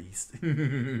type of beast.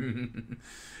 Players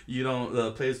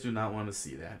do not want to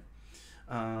see that.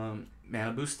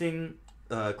 Mana boosting,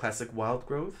 classic Wild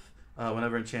Growth.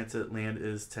 Whenever enchanted land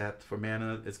is tapped for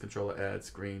mana, its controller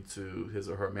adds green to his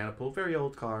or her mana pool. Very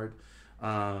old card,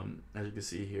 as you can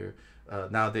see here.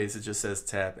 Nowadays, it just says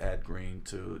tap, add green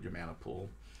to your mana pool.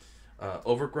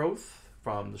 Overgrowth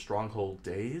from the Stronghold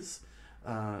days.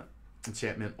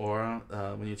 Enchantment aura.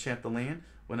 When you enchant the land,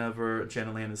 whenever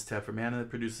enchanted land is tapped for mana,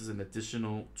 it produces an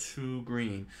additional 2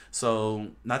 green.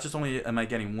 So not just only am I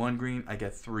getting 1 green, I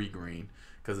get 3 green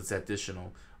because it's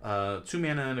additional. 2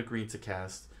 mana and a green to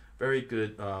cast. Very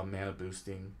good mana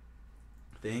boosting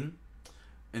thing.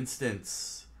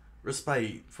 Instance.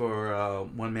 Respite for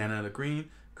 1 mana and a green.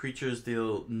 Creatures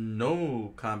deal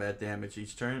no combat damage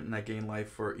each turn, and I gain life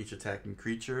for each attacking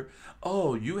creature.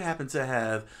 Oh, you happen to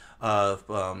have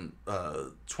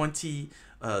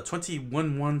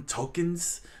 21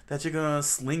 tokens that you're gonna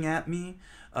sling at me,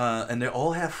 and they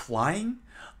all have flying?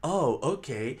 Oh,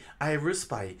 okay. I have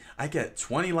Respite. I get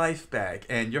 20 life back,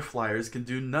 and your flyers can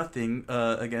do nothing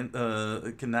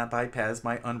cannot bypass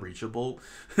my unreachable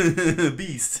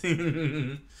beast.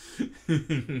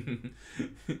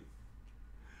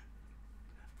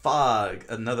 Fog,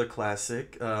 another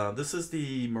classic. This is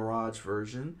the Mirage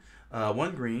version.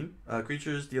 1 green.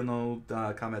 Creatures deal no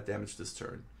combat damage this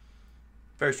turn.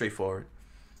 Very straightforward.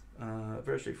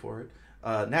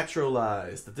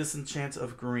 Naturalize, the Disenchant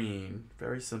of Green.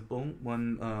 Very simple.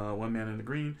 1 mana and a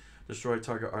green. Destroy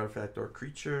target artifact or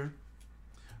creature.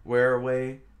 Wear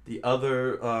away, the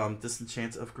other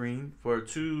Disenchant of Green. For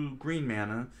 2 green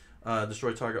mana,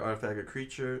 destroy target artifact or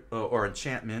creature or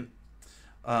enchantment.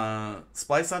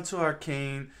 Splice onto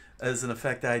Arcane is an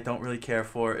effect that I don't really care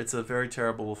for. It's a very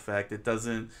terrible effect. It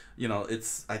doesn't,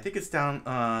 I think it's down,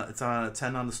 it's on a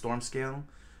 10 on the Storm scale.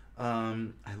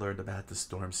 I learned about the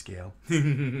Storm scale.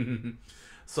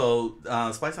 So,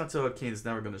 Splice onto Arcane is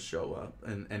never going to show up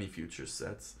in any future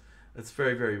sets. It's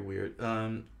very, very weird.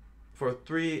 For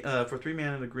 3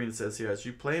 mana and a green, it says here, as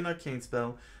you play an Arcane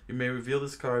spell, you may reveal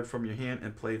this card from your hand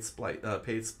and play its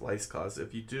paid Splice cost.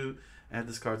 If you do, add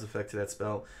this card's effect to that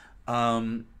spell.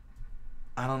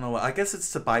 I don't know. I guess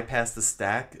it's to bypass the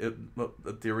stack,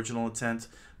 the original intent.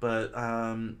 But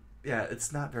yeah,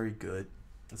 it's not very good.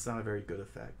 It's not a very good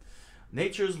effect.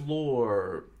 Nature's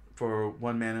Lore for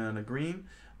 1 mana and a green.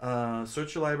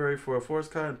 Search your library for a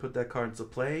forest card and put that card into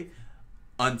play.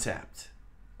 Untapped.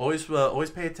 Always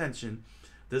pay attention.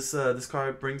 This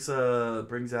card brings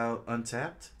out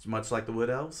untapped, much like the Wood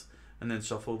Elves, and then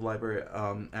shuffle the library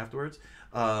afterwards.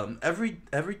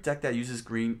 Every deck that uses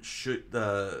green should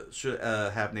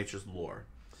have Nature's Lore.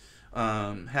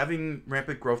 Having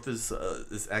Rampant Growth is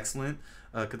excellent.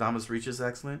 Kadama's Reach is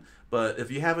excellent. But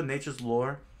if you have a Nature's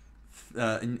Lore,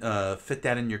 fit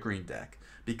that in your green deck.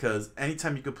 Because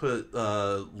anytime you could put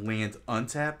land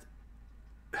untapped,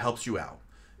 helps you out.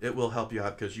 It will help you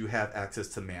out because you have access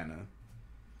to mana.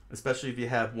 Especially if you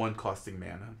have one costing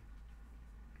mana.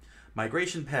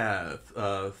 Migration Path,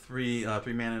 3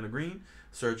 mana in a green.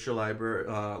 Search your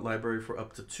library for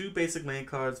up to 2 basic land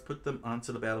cards, put them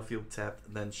onto the battlefield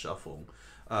tapped, then shuffle.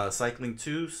 Cycling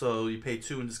 2, so you pay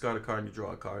 2 and discard a card and you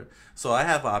draw a card. So I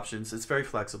have options. It's very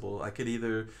flexible. I could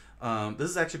either, this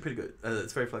is actually pretty good.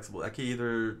 It's very flexible. I could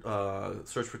either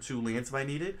search for 2 lands if I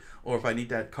need it, or if I need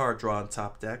that card draw on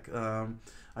top deck,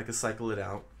 I could cycle it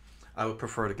out. I would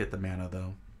prefer to get the mana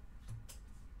though.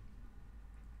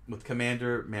 With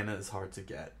Commander, mana is hard to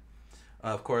get.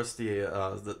 Of course,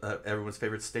 everyone's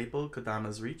favorite staple,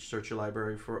 Kadama's Reach. Search your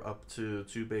library for up to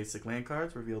 2 basic land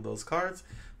cards. Reveal those cards.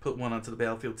 Put 1 onto the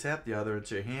battlefield tapped, the other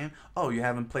into your hand. Oh, you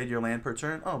haven't played your land per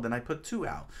turn? Oh, then I put 2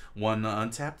 out. 1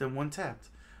 untapped and 1 tapped.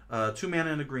 2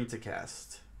 mana and a green to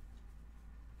cast.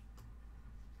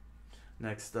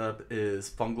 Next up is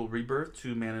Fungal Rebirth.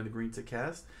 2 mana and a green to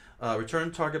cast.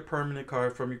 Return target permanent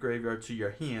card from your graveyard to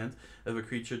your hand. If a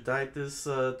creature died this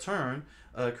turn,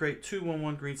 create 2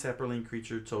 1/1 green sapperling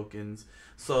creature tokens.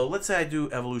 So let's say I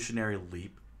do Evolutionary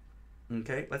Leap.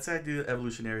 Okay, let's say I do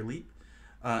Evolutionary Leap.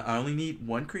 I only need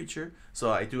 1 creature,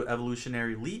 so I do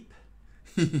Evolutionary Leap.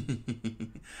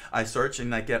 I search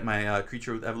and I get my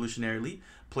creature with Evolutionary Leap.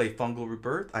 Play Fungal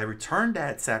Rebirth. I return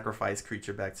that sacrifice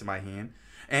creature back to my hand.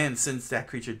 And since that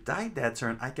creature died that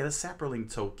turn, I get a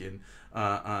sapperling token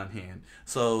on hand.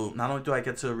 So not only do I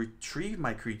get to retrieve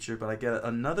my creature, but I get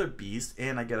another beast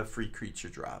and I get a free creature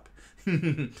drop.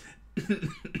 Ooh,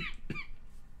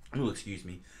 excuse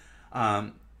me.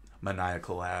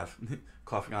 Maniacal laugh.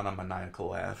 Coughing on a maniacal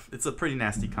laugh. It's a pretty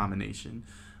nasty combination.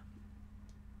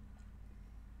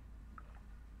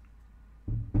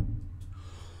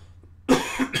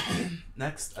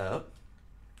 Next up,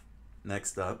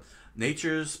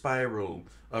 Nature's Spiral.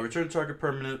 Return target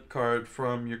permanent card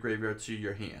from your graveyard to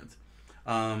your hand.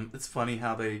 It's funny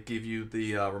how they give you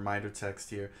the reminder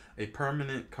text here. A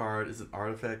permanent card is an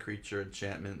artifact, creature,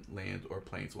 enchantment, land, or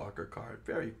planeswalker card.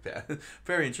 Very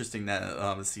very interesting that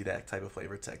to see that type of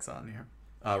flavor text on here.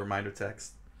 Reminder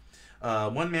text.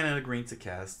 1 mana and a green to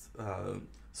cast.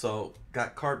 So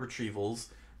got card retrievals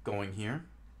going here.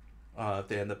 If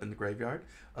they end up in the graveyard.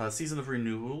 Season of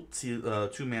Renewal,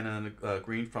 2 mana and a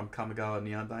green from Kamigawa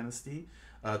Neon Dynasty.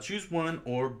 Choose one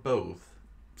or both.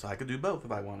 So I could do both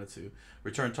if I wanted to.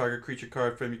 Return target creature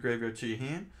card from your graveyard to your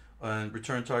hand. And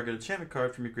return target enchantment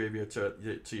card from your graveyard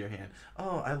to your hand.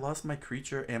 Oh, I lost my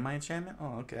creature and my enchantment?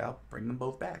 Oh, okay, I'll bring them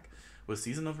both back. With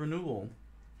Season of Renewal.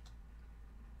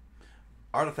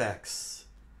 Artifacts.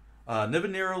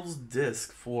 Nibiru's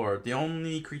Disc 4, the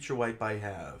only creature wipe I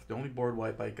have. The only board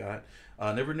wipe I got.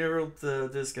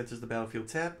 Nibiru's Disc enters the battlefield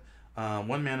tap. 1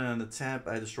 mana on the tap.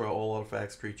 I destroy all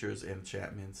artifacts, creatures, and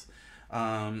enchantments.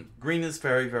 Green is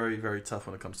very, very, very tough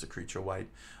when it comes to creature wipe.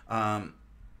 Yeah,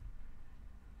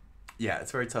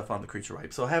 it's very tough on the creature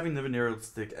wipe. So having Nibiru's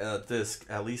Disc,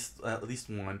 at least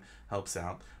 1, helps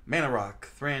out. Mana Rock,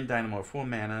 Thran Dynamo, 4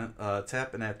 mana.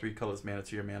 Tap and add 3 colors mana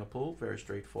to your mana pool. Very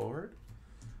straightforward.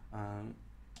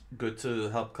 Good to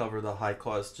help cover the high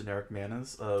cost generic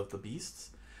manas of the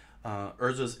beasts.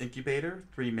 Urza's Incubator,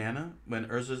 3 mana. When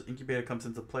Urza's Incubator comes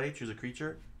into play, choose a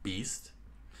creature, beast.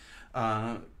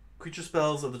 Creature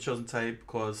spells of the chosen type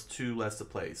cause 2 less to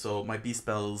play. So my beast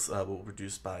spells will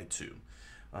reduce by 2,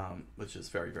 which is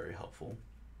very, very helpful.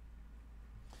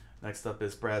 Next up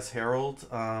is Brass Herald.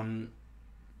 I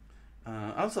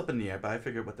was up in the air, but I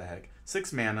figured what the heck.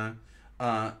 6 mana.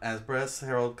 As Brass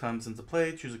Herald comes into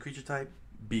play, choose a creature type,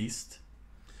 beast.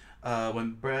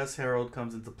 When Brass Herald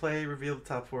comes into play, reveal the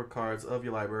top 4 cards of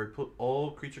your library. Put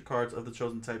all creature cards of the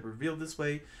chosen type revealed this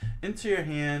way into your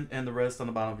hand and the rest on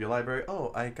the bottom of your library.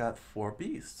 Oh, I got 4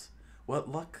 beasts. What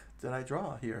luck did I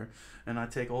draw here? And I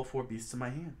take all 4 beasts in my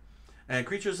hand. And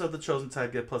creatures of the chosen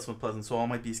type get +1/+1, so all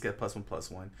my beasts get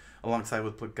 +1/+1. Alongside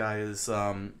with Gaia's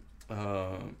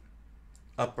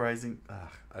Uprising.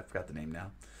 I forgot the name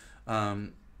now.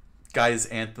 Gaia's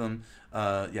Anthem.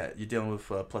 Yeah, you're dealing with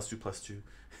 +2/+2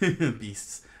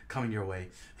 beasts coming your way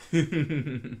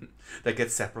that get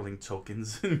sapperling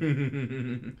tokens.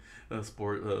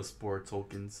 Spore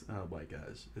tokens. Oh my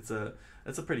gosh, it's a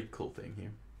pretty cool thing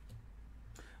here.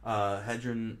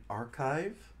 Hedron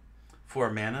Archive,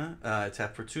 4 mana.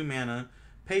 Tap for 2 mana.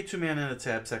 Pay 2 mana and a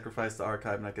tap. Sacrifice the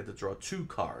archive, and I get to draw 2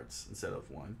 cards instead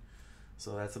of 1.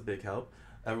 So that's a big help.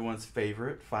 Everyone's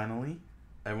favorite, finally.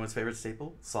 Everyone's favorite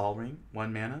staple, Sol Ring,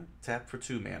 1 mana, tap for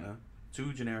 2 mana,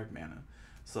 2 generic mana.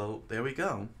 So there we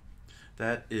go.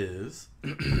 That is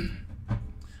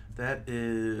that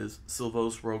is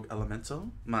Silvos Rogue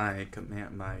Elemental, my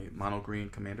mono green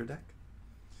commander deck.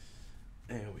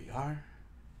 There we are.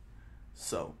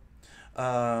 So,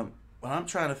 what I'm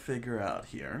trying to figure out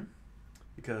here,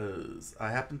 because I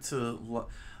happen to,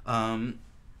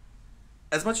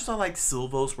 as much as I like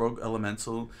Silvos Rogue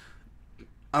Elemental,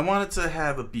 I wanted to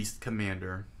have a Beast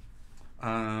Commander.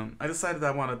 I decided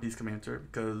I want a Beast Commander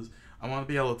because I want to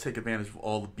be able to take advantage of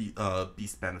all the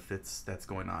Beast benefits that's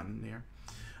going on in there.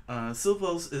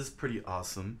 Silvos is pretty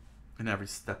awesome in every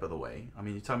step of the way. I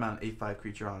mean, you're talking about an 8/5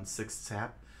 creature on 6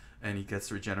 tap, and he gets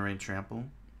to regenerate and trample.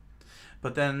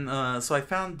 But then, so I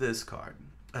found this card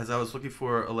as I was looking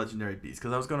for a legendary beast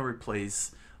because I was going to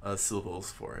replace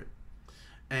Silvos for it.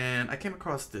 And I came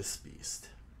across this beast,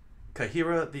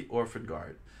 Kaheera the Orphan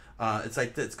Guard.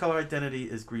 Its color identity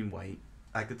is green-white.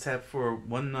 I could tap for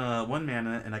one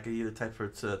mana, and I could either tap for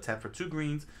 2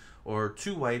 greens, or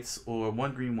 2 whites, or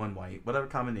 1 green, 1 white, whatever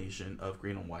combination of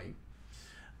green and white.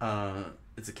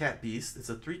 It's a cat beast. It's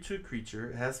a 3/2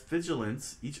 creature. It has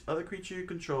vigilance. Each other creature you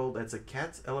control that's a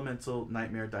cat, elemental,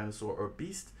 nightmare, dinosaur, or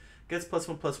beast gets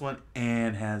 +1/+1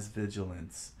 and has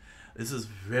vigilance. This is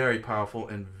very powerful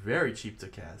and very cheap to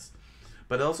cast.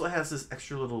 But it also has this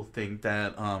extra little thing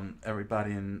that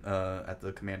everybody in at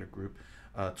the commander group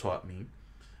taught me.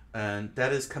 And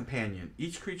that is Companion.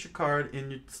 Each creature card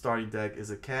in your starting deck is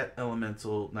a cat,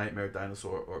 elemental, nightmare,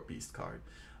 dinosaur, or beast card.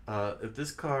 If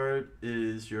this card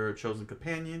is your chosen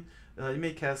companion, you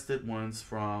may cast it once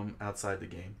from outside the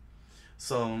game.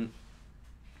 So,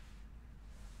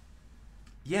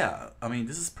 yeah, I mean,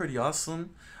 this is pretty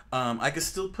awesome. I could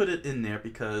still put it in there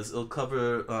because it'll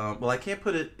cover. Well, I can't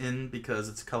put it in because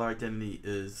its color identity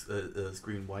is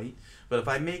green-white. But if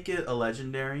I make it a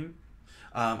legendary,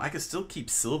 I could still keep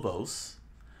Silvos,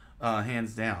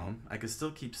 hands down. I could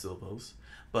still keep Silvos,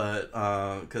 but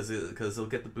because it'll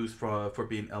get the boost for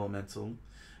being elemental.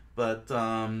 But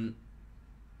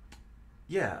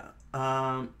yeah,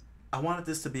 I wanted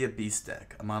this to be a beast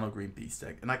deck, a mono green beast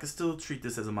deck, and I could still treat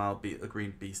this as a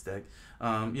green beast deck.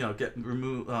 You know,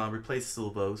 replace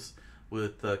Silvos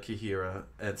with Kaheera,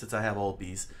 and since I have all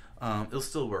beasts, it'll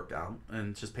still work out,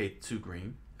 and just pay 2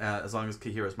 green as long as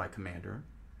Kaheera is my commander.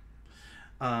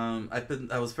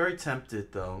 I was very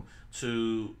tempted though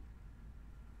to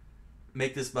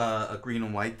make this a green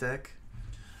and white deck.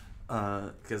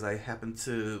 Because I happened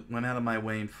to went out of my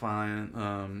way and find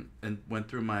and went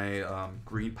through my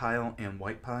green pile and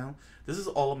white pile. This is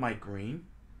all of my green,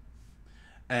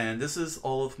 and this is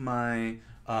all of my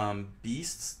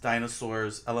beasts,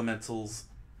 dinosaurs, elementals,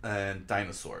 and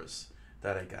dinosaurs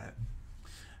that I got.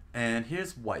 And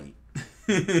here's white.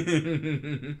 This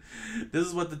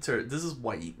is what this is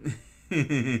white.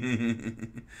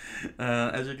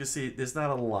 As you can see, there's not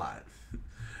a lot.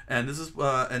 And this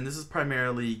is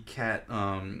primarily cat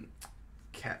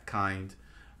kind,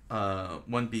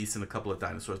 1 beast and a couple of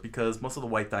dinosaurs because most of the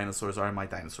white dinosaurs are in my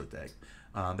dinosaur deck.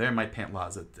 They're in my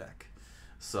Pantlaza deck,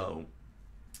 so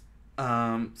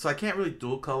I can't really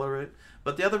dual color it.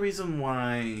 But the other reason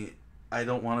why I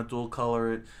don't want to dual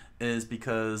color it is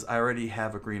because I already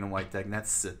have a green and white deck, and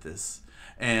that's Sithis.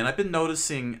 And I've been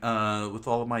noticing with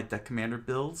all of my deck commander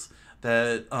builds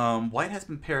that white has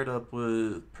been paired up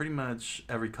with pretty much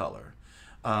every color.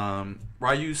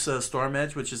 Ryu's Storm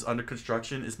Edge, which is under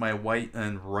construction, is my white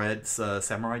and red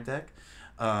samurai deck.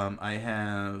 I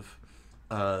have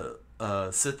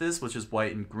Sithis, which is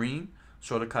white and green,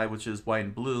 Shotokai, which is white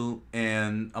and blue,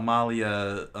 and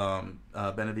Amalia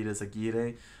Benavides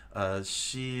Aguirre,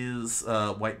 she's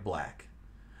white black.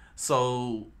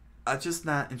 So I'm just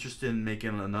not interested in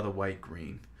making another white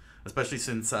green. Especially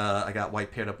since I got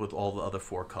white paired up with all the other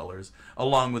 4 colors,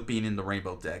 along with being in the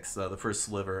rainbow decks, the First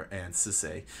Sliver and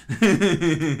Sisei.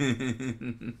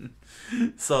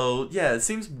 So yeah, it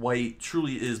seems white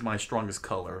truly is my strongest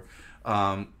color,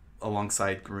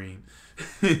 alongside green.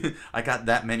 I got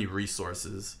that many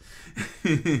resources.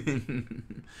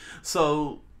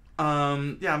 So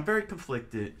yeah, I'm very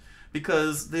conflicted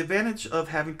because the advantage of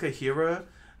having Kaheera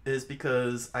is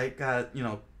because I got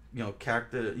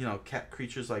cat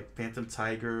creatures like Phantom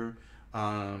Tiger,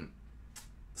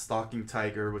 Stalking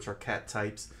Tiger, which are cat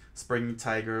types, Springing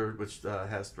Tiger, which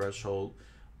has Threshold.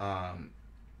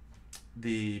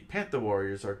 The Panther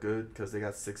Warriors are good because they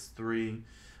got 6/3.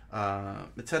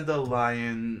 Matenda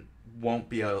Lion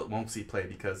won't see play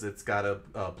because it's got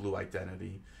a blue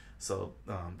identity, so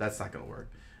that's not gonna work.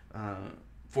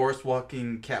 Forest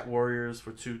Walking Cat Warriors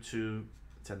for 2/2.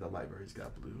 Matenda Library's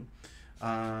got blue.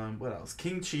 What else?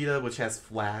 King Cheetah, which has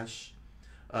Flash,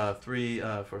 3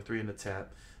 for 3 in the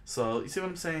tap. So you see what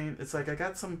I'm saying? It's like I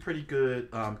got some pretty good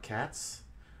cats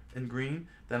in green.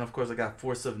 Then of course I got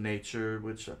Force of Nature,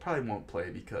 which I probably won't play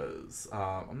because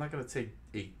I'm not gonna take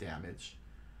 8 damage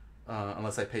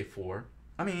unless I pay 4.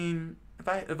 I mean, if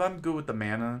I'm good with the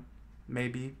mana,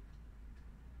 maybe.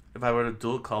 If I were to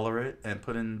dual color it and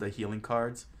put in the healing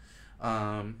cards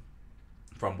from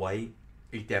white,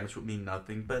 8 damage would mean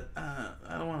nothing. But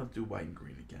I don't want to do white and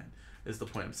green again, is the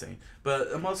point I'm saying. But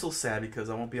I'm also sad because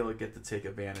I won't be able to get to take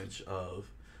advantage of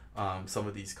some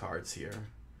of these cards here.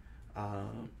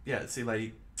 Yeah, see,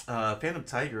 like, Phantom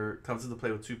Tiger comes into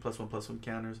play with 2+1/+1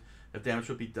 counters. If damage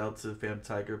would be dealt to Phantom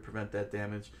Tiger, prevent that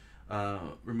damage.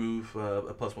 Remove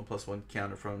a +1/+1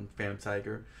 counter from Phantom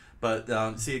Tiger. But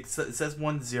see, it says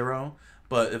 1/0.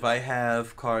 But if I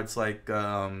have cards like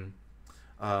Gaia's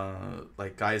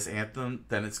Anthem,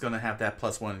 then it's gonna have that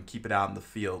 +1 and keep it out in the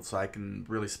field, so I can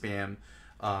really spam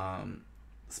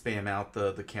out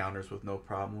the counters with no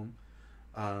problem.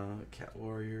 Cat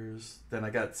Warriors. Then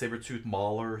I got Sabertooth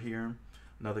Mauler here,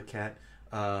 another cat.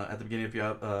 At the beginning of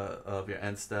your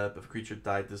end step, if a creature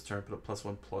died this turn, put a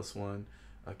 +1/+1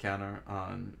 counter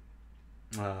on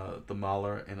the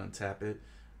Mauler and untap it.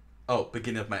 Oh,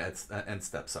 beginning of my end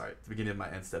step. Sorry, the beginning of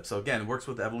my end step. So again, it works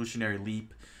with Evolutionary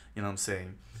Leap. You know what I'm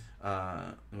saying?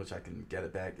 Which I can get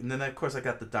it back. And then of course I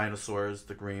got the dinosaurs,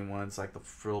 the green ones, like the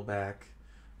Frillback,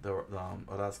 the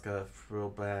Oraska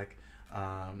Frillback,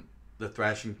 the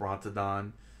Thrashing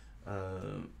Brontodon.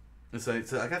 So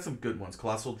I got some good ones.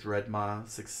 Colossal Dreadmaw,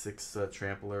 6/6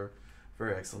 Trampler,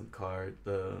 very excellent card.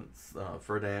 The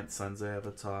Verdant Sun's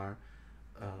Avatar.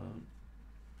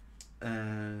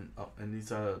 And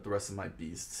these are the rest of my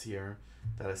beasts here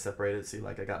that I separated. See,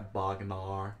 like I got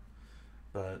Bognar,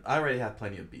 but I already have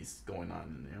plenty of beasts going on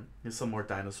in there. Here's some more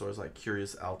dinosaurs like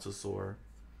Curious Altosaur.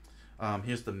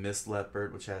 Here's the Mist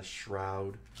Leopard, which has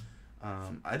Shroud.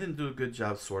 I didn't do a good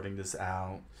job sorting this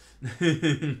out.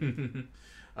 Thundering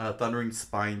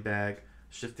Spinebag,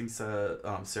 Shifting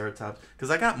Ceratops, because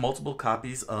I got multiple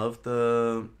copies of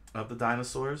the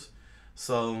dinosaurs.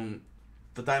 So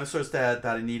the dinosaurs that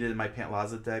I needed in my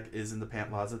Pantlaza deck is in the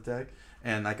Pantlaza deck,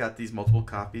 and I got these multiple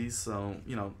copies, so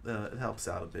you know it helps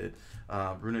out a bit.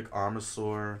 Runic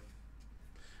Armosaur.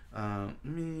 Let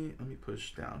me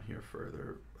push down here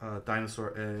further.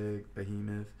 Dinosaur Egg,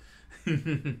 Behemoth.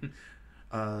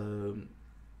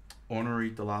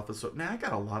 Ornery Dilophosaur. Man, I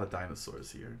got a lot of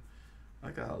dinosaurs here.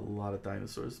 I got a lot of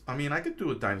dinosaurs. I mean, I could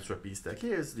do a dinosaur beast deck.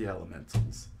 Here's the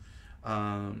elementals.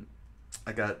 I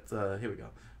got here we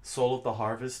go. Soul of the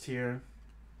Harvest here.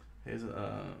 Here's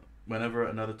whenever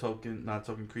another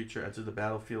non-token creature enters the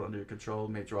battlefield under your control,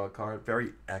 may draw a card.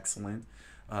 Very excellent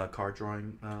card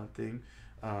drawing thing.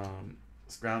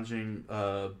 Scrounging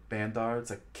Bandar. It's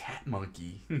a cat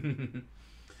monkey.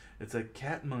 It's a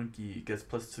cat monkey. It gets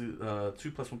 +2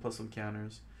 2+1/+1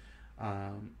 counters.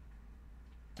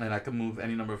 And I can move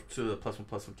any number of 2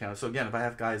 +1/+1 counters. So again, if I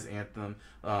have Gaia's Anthem,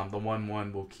 the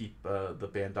 1/1 will keep the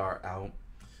Bandar out.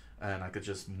 And I could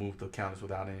just move the counters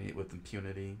with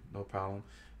impunity, no problem.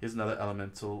 Here's another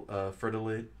elemental,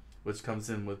 Fertilid, which comes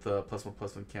in with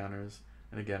 +1/+1 counters.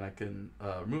 And again, I can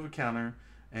remove a counter,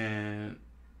 and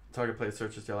target player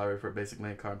searches the library for a basic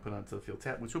land card and put it onto the field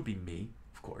tap, which will be me,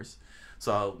 of course.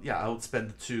 So yeah, I would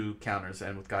spend the 2 counters,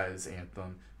 and with Gaia's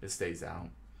Anthem, it stays out.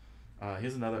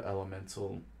 Here's another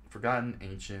elemental, Forgotten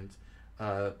Ancient.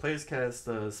 Players cast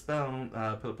a spell,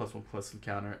 put a +1/+1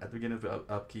 counter at the beginning of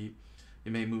upkeep.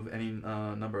 You may move any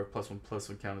number of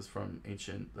 +1/+1 counters from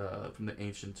the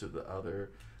ancient to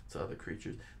other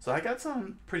creatures. So I got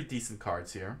some pretty decent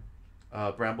cards here.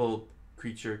 Bramble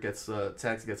creature gets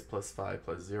attacks, gets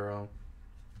 +5/+0.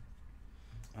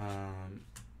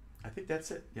 I think that's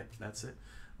it. Yep, that's it.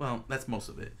 Well, that's most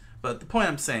of it. But the point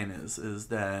I'm saying is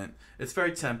that it's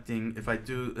very tempting if I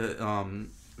do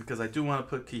because I do want to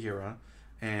put Kaheera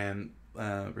and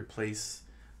replace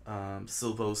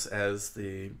Silvos as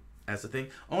the thing,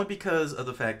 only because of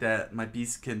the fact that my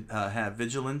beast can have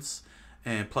vigilance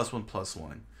and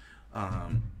 +1/+1,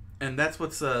 and that's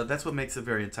what makes it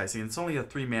very enticing. It's only a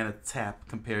 3 mana tap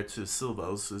compared to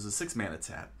Silvos, who's a 6 mana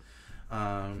tap,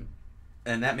 and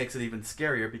that makes it even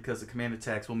scarier because the command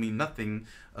attacks will mean nothing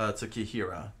to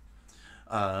Kaheera,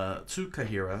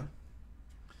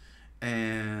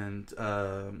 and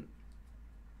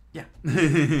yeah.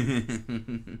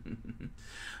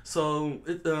 So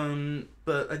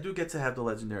but I do get to have the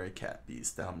legendary cat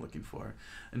beast that I'm looking for.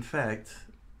 In fact,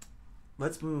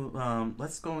 let's move.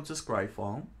 Let's go into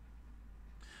Scryfall,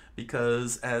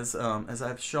 because as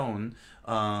I've shown,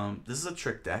 this is a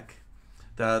trick deck.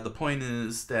 The point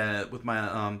is that with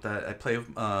my that I play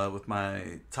with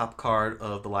my top card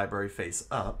of the library face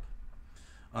up.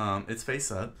 It's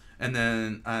face up, and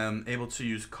then I'm able to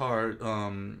use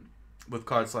with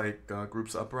cards like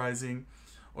Group's Uprising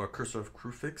or Cursor of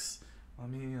Krufix. Let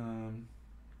me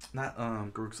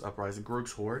not Group's Uprising,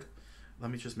 Group's Horde.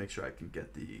 Let me just make sure I can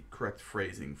get the correct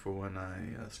phrasing for when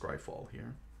I Scryfall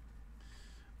here.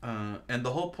 And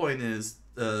the whole point is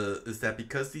that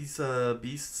because these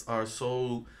beasts are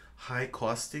so high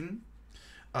costing,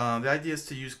 the idea is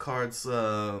to use cards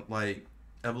like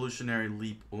Evolutionary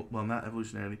Leap. Well, not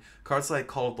Evolutionary Leap. Cards like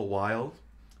Call of the Wild.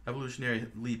 Evolutionary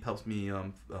Leap helps me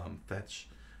fetch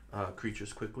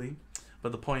creatures quickly,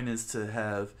 but the point is to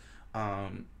have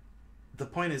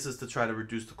to try to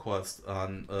reduce the cost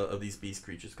on of these beast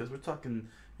creatures, because we're talking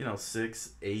 6,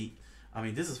 8. I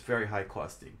mean, this is very high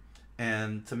costing,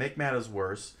 and to make matters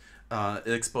worse,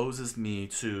 it exposes me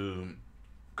to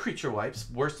creature wipes.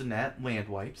 Worse than that, land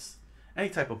wipes, any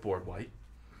type of board wipe.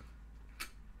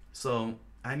 So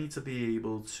I need to be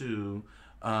able to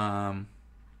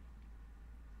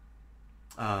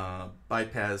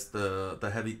bypass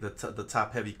the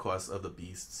top heavy cost of the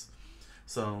beasts.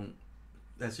 So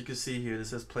as you can see here, this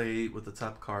says play with the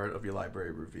top card of your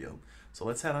library revealed. So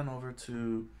let's head on over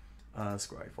to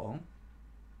Scryfall.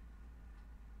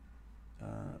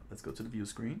 Let's go to the view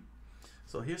screen.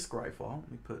 So here's Scryfall.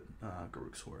 Let me put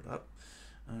Garruk's Horde up.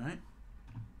 All right.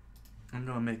 I'm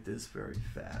gonna make this very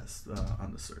fast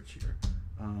on the search here.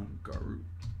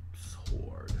 Garruk's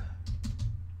Horde.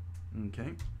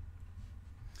 Okay.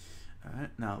 All right.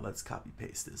 Now let's copy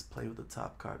paste this. Play with the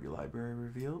top card of your library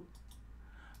revealed.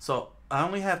 So I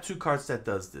only have 2 cards that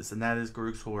does this, and that is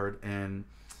Garruk's Horde and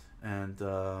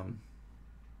the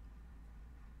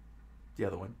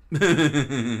other one.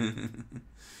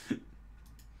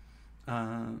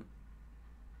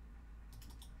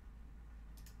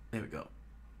 There we go.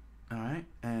 All right,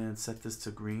 and set this to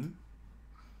green,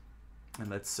 and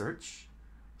let's search.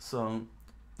 So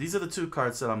these are the 2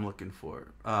 cards that I'm looking for.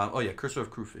 Oh yeah, Cursor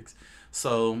of Krufix.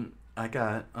 So I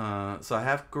got so I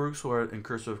have Garruk's Horde and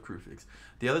Cursor of Krufix.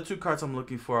 The other 2 cards I'm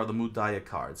looking for are the Muldaya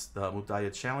cards, the Muldaya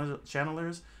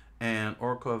Channelers and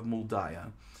Oracle of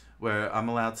Muldaya, where I'm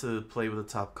allowed to play with the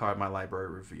top card my library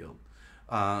revealed.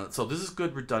 So this is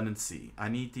good redundancy. I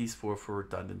need these for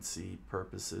redundancy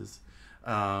purposes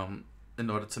in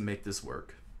order to make this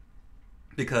work.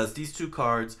 Because these 2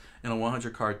 cards in a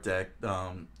 100 card deck,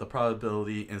 the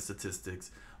probability and statistics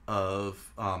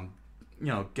of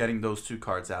getting those 2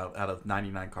 cards out of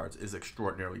 99 cards is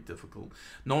extraordinarily difficult.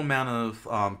 No amount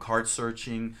of card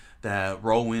searching that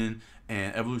Rowan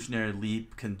and Evolutionary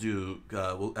Leap can do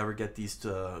will ever get these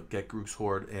to get Garruk's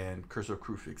Horde and Cursor of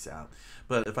Krufix out.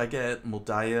 But if I get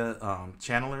Muldaya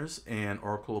Channelers and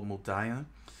Oracle of Muldaya,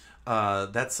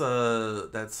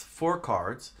 that's 4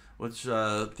 cards, which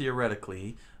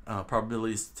theoretically,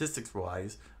 probability statistics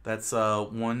wise, that's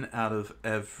 1 out of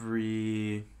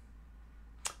every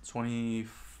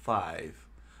 25.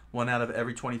 1 out of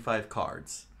every 25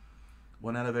 cards.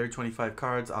 1 out of every 25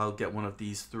 cards, I'll get one of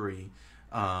these 3,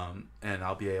 and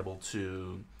I'll be able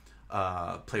to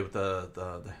play with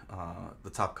the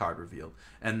top card revealed.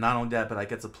 And not only that, but I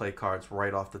get to play cards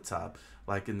right off the top.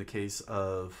 Like in the case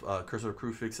of Cursor of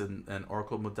Krufix and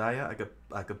Oracle of Muldaya,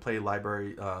 I could play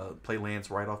play lands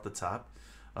right off the top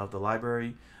of the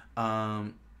library.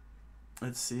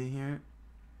 Let's see here.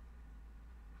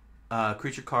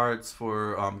 Creature cards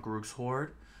for Garruk's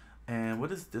Horde. And what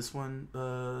does this one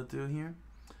do here?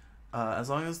 As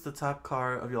long as the top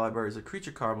card of your library is a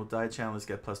creature card, Muldaya Channelers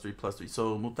get +3/+3.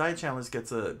 So Muldaya Channelers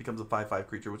becomes a 5/5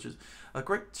 creature, which is a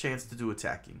great chance to do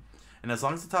attacking. And as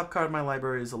long as the top card of my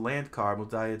library is a land card,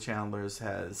 Muldaya Channelers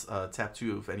has tap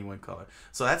 2 of any 1 color.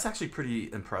 So that's actually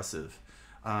pretty impressive.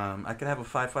 I could have a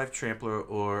 5/5 Trampler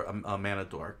or a Mana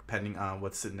Dork, depending on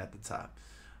what's sitting at the top.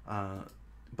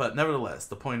 But nevertheless,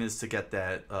 the point is to get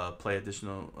that play with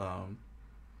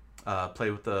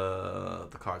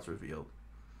the cards revealed.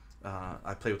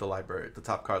 I play with the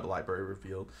top card of the library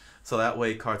revealed. So that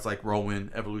way, cards like Rowan,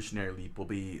 Evolutionary Leap will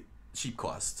be cheap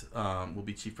cost. Will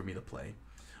be cheap for me to play.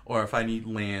 Or if I need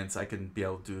lands, I can be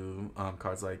able to do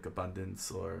cards like Abundance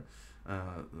or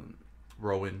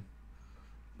Rowan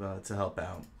to help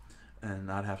out, and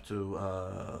not have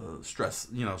to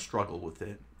struggle with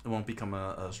it. It won't become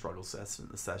a struggle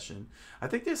session. I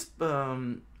think there's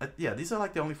these are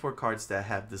like the only 4 cards that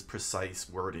have this precise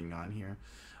wording on here.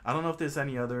 I don't know if there's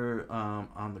any other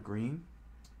on the green.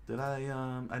 Did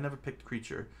I never picked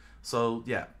creature. So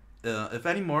yeah, if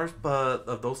any more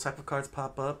of those type of cards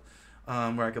pop up,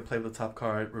 where I can play with the top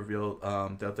card reveal,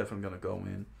 they're definitely gonna go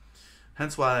in.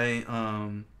 Hence why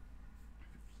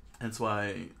That's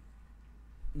why.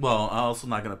 Well, I'm also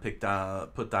not gonna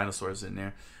put dinosaurs in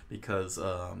there because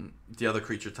the other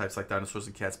creature types like dinosaurs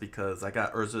and cats, because I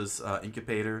got Urza's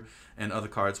incubator and other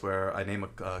cards where I name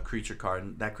a creature card,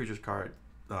 and that creature's card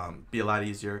be a lot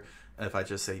easier if I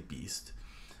just say beast.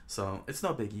 So it's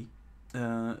no biggie.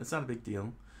 It's not a big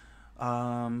deal.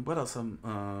 What else?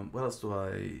 What else do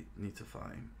I need to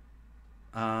find?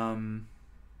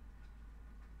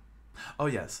 Oh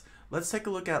yes, let's take a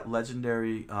look at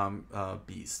legendary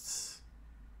beasts.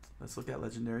 Let's look at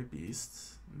legendary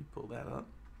beasts. Let me pull that up.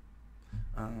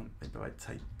 Maybe if I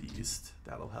type beast,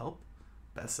 that'll help.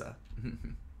 Bessa.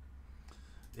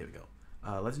 There we go.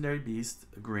 Legendary beast,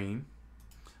 green.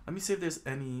 Let me see if there's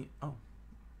any. Oh,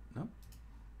 no.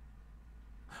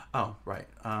 Oh, right.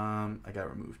 I gotta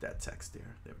remove that text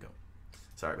there. There we go.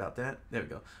 Sorry about that. There we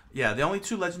go. Yeah, the only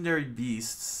two legendary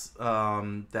beasts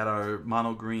that are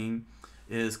mono green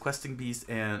is Questing Beast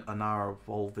and Anara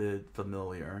Volvid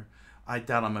Familiar. I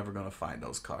doubt I'm ever going to find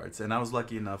those cards. And I was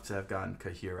lucky enough to have gotten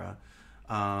Kaheera.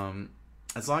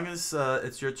 As long as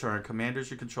it's your turn,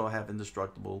 commanders you control have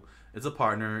indestructible. It's a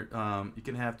partner. You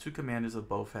can have two commanders that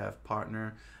both have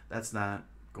partner. That's not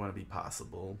going to be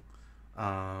possible.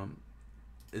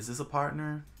 Is this a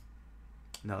partner?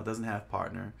 No, it doesn't have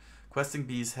partner. Questing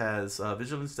Beast has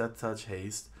Vigilance, Death Touch,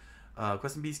 Haste.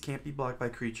 Questing Beast can't be blocked by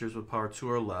creatures with power 2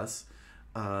 or less.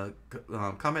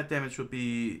 Combat damage would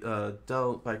be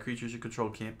dealt by creatures you control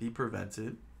can't be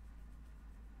prevented.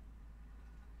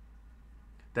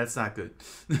 That's not good.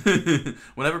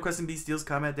 Whenever Questing Beast deals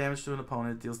combat damage to an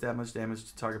opponent, deals that much damage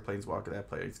to target planeswalker that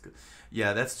player. It's good.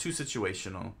 Yeah, that's too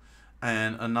situational.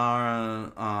 And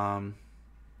Anara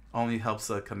only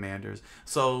helps commanders.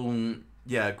 So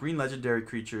yeah, green legendary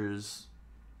creatures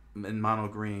in mono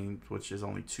green, which is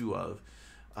only 2 of.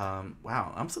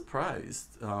 Wow, I'm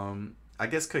surprised. I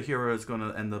guess Kaheera is going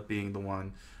to end up being the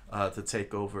one to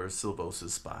take over Silvos'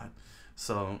 spot.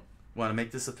 So, want to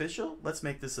make this official? Let's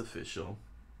make this official.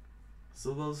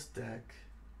 Silvos deck.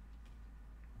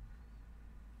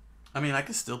 I mean, I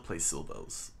could still play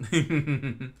Silvos.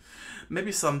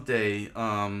 Maybe someday,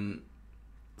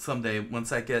 someday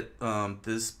once I get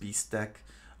this beast deck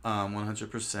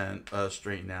 100%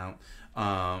 straightened out,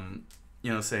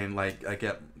 you know, saying like I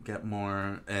get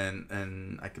more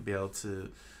and I could be able to,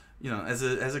 you know, as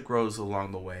it grows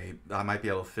along the way, I might be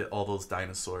able to fit all those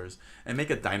dinosaurs and make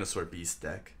a dinosaur beast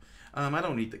deck. I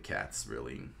don't need the cats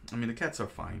really. I mean, the cats are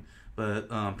fine, but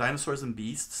dinosaurs and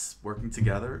beasts working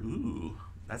together, ooh,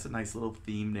 that's a nice little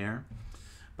theme there.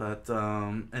 But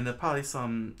and then probably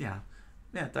some, yeah,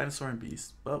 dinosaur and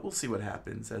beast. But we'll see what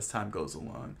happens as time goes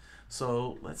along.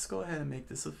 So let's go ahead and make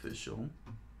this official.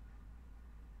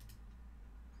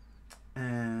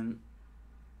 And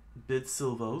bid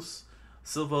Silvos.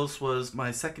 Silvos was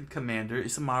my second commander.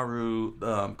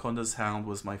 Isamaru, Konda's Hound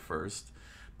was my first.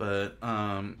 But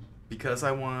because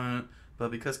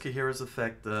Kaheera's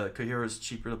effect, Kaheera is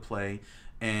cheaper to play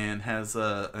and has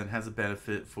a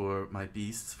benefit for my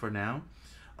beasts for now.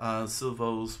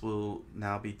 Silvos will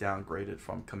now be downgraded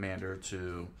from commander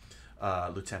to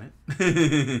lieutenant.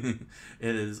 It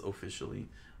is officially.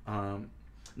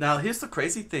 Now here's the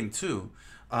crazy thing too.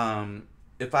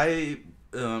 If I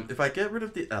get rid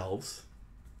of the elves,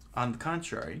 on the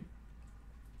contrary,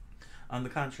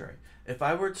 if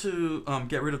I were to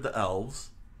get rid of the elves,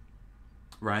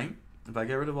 right? If I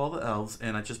get rid of all the elves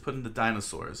and I just put in the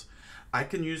dinosaurs, I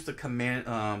can use the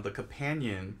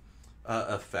companion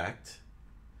effect,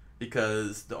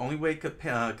 because the only way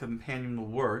companion will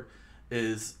work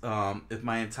is if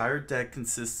my entire deck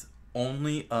consists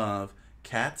only of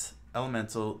cat,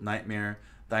 elemental, nightmare,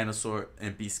 dinosaur,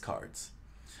 and beast cards.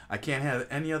 I can't have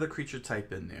any other creature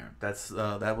type in there.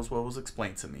 That was what was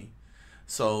explained to me.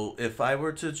 So if I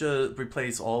were to just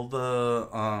replace all the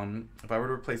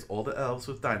elves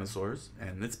with dinosaurs,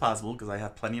 and it's possible because I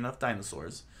have plenty enough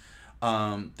dinosaurs,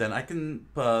 then I can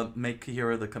make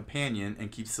Kaheera the companion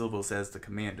and keep Silvos as the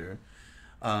commander,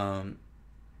 and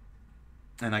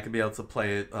I could be able to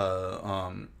play it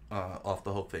off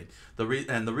the whole thing. The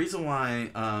reason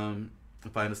why,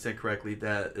 if I understand correctly,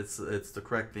 that it's the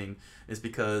correct thing is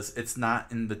because it's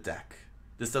not in the deck.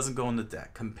 This doesn't go in the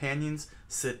deck. Companions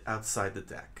sit outside the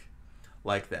deck,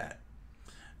 like that.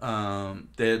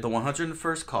 They're the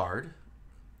 101st card,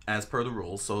 as per the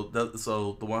rules. So the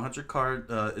 100 card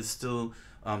is still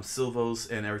Silvos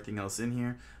and everything else in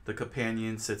here. The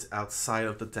companion sits outside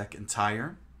of the deck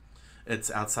entire.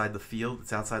 It's outside the field.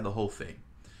 It's outside the whole thing.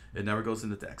 It never goes in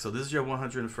the deck. So this is your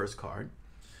 101st card.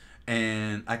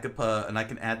 And I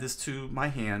can add this to my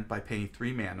hand by paying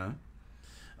 3 mana.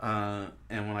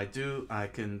 And when I do, I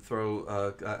can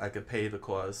throw I could pay the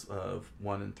cost of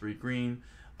 1 and 3 green,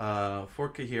 for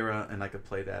Kaheera, and I could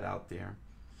play that out there.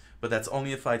 But that's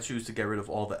only if I choose to get rid of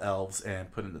all the elves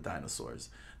and put in the dinosaurs.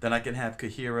 Then I can have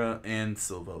Kaheera and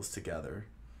Silvos together.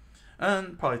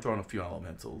 And probably throw in a few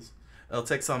elementals. It'll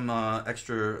take some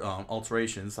extra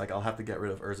alterations, like I'll have to get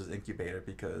rid of Urza's Incubator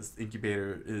because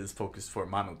Incubator is focused for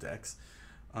mono decks.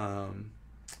 And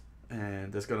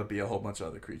there's going to be a whole bunch of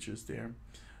other creatures there.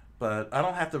 But I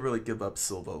don't have to really give up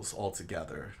Silvos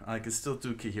altogether. I can still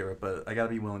do Kaheera, but I got to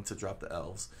be willing to drop the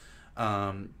elves.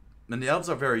 And the elves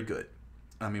are very good.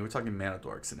 I mean, we're talking mana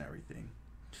dorks and everything.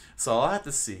 So I'll have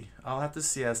to see. I'll have to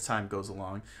see as time goes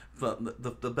along. But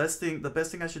the best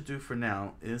thing I should do for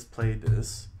now is play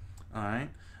this. All right.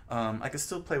 I can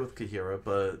still play with Kaheera,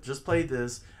 but just play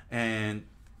this. And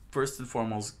first and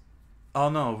foremost, oh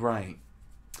no, right?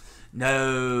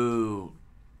 No.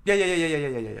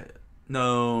 Yeah.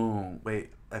 No.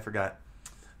 Wait, I forgot.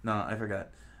 No, I forgot.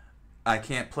 I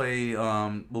can't play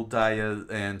Muldaya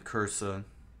and Cursa.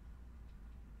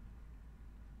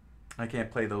 I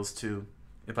can't play those two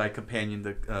if I companion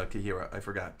the Kaheera. I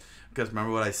forgot because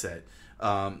remember what I said.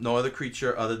 No other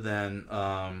creature other than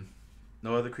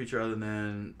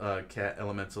cat,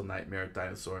 elemental, nightmare,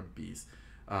 dinosaur, and beast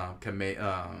can be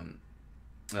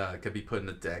put in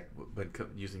the deck when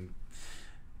using.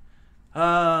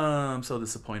 I'm so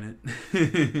disappointed.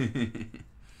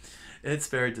 It's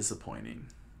very disappointing.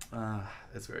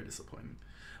 It's very disappointing.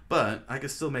 But I can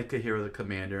still make Kaheera the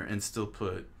commander and still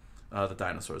put the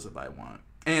dinosaurs if I want.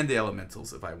 And the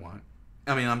elementals if I want.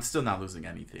 I mean, I'm still not losing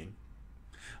anything.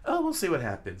 Oh, we'll see what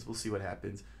happens. We'll see what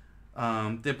happens.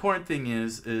 The important thing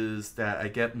is that I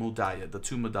get Muldaya, the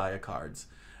 2 Muldaya cards,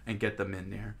 and get them in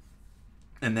there.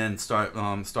 And then start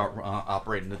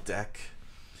operating the deck.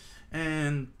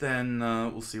 And then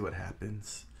we'll see what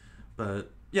happens.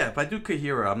 But yeah, if I do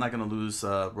Kaheera, I'm not gonna lose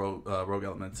Rogue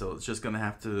Elemental. It's just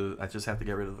I just have to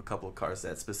get rid of a couple of cards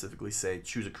that specifically say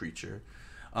choose a creature.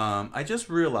 I just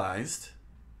realized,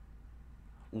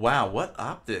 wow, what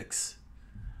optics!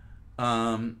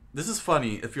 This is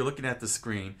funny if you're looking at the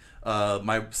screen.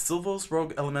 My Silvos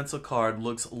Rogue Elemental card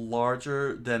looks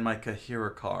larger than my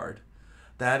Kaheera card.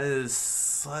 That is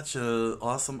such a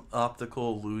awesome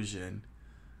optical illusion.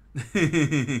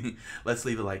 Let's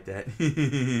leave it like that.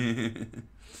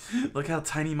 Look how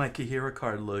tiny my Kaheera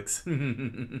card looks.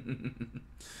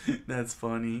 That's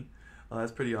funny. Oh,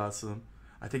 that's pretty awesome.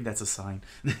 I think that's a sign.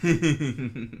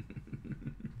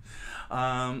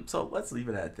 So let's leave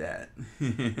it at that.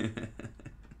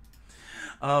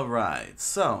 All right.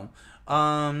 So,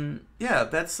 yeah,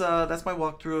 that's my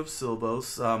walkthrough of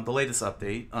Silvos, the latest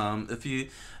update. If you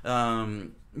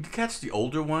you can catch the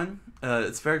older one.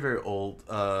 It's very, very old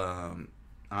on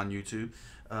YouTube.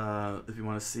 If you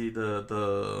want to see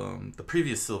the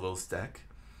previous Silvos deck,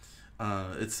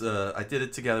 it's I did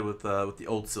it together with the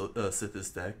old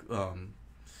Sithis deck.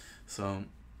 So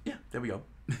yeah, there we go.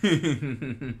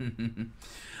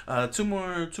 Two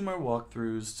more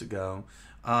walkthroughs to go.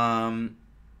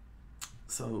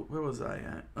 So where was I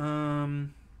at?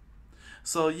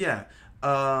 So yeah.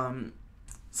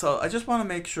 So I just want to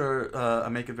make sure I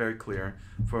make it very clear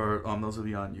for those of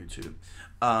you on YouTube,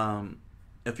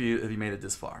 if you made it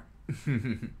this far.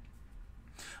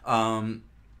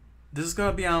 This is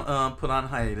gonna be put on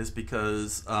hiatus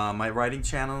because my writing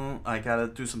channel, I gotta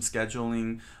do some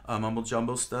scheduling mumbo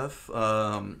jumbo stuff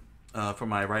for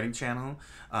my writing channel.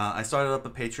 I started up a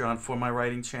Patreon for my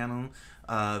writing channel.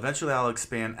 Eventually, I'll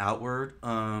expand outward.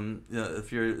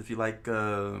 If you like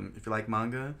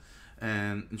manga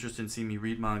and interested in seeing me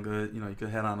read manga, you could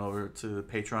head on over to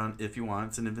Patreon if you want.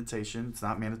 It's an invitation. It's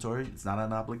not mandatory. It's not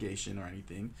an obligation or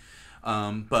anything.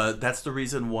 But that's the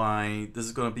reason why this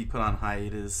is going to be put on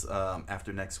hiatus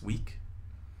after next week.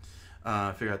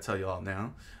 I figure I'd tell you all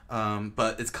now.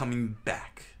 But it's coming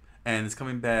back. And it's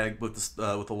coming back with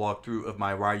a walkthrough of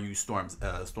my Ryu Storm's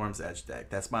Edge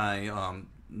deck. That's my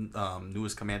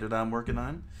newest commander that I'm working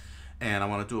on. And I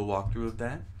want to do a walkthrough of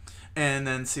that. And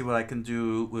then see what I can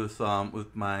do with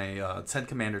my 10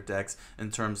 commander decks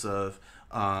in terms of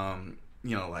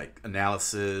like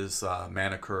analysis,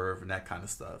 mana curve, and that kind of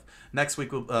stuff. Next week,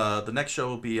 the next show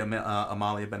will be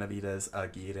Amalia Benavides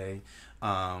Aguirre.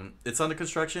 It's under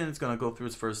construction. It's going to go through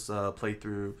its first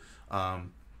playthrough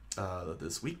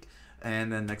this week.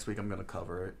 And then next week I'm going to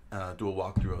cover it, do a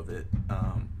walkthrough of it.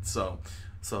 So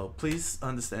So please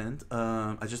understand.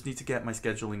 I just need to get my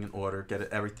scheduling in order, get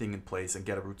everything in place, and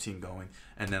get a routine going,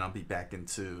 and then I'll be back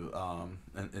into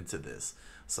this.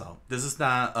 So this is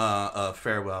not a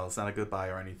farewell. It's not a goodbye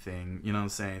or anything. You know what I'm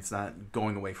saying? It's not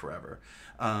going away forever.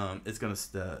 It's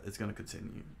gonna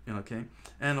continue. Okay.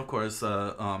 And of course,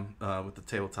 with the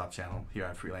tabletop channel here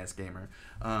at Freelance Gamer,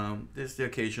 there's the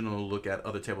occasional look at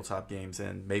other tabletop games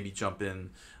and maybe jump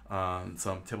in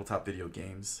some tabletop video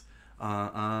games.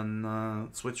 On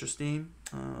Switch or Steam,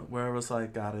 wherever else I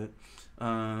got it. You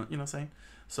know what I'm saying?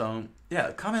 So,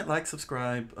 yeah, comment, like,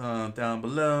 subscribe down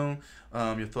below.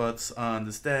 Your thoughts on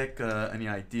this deck, any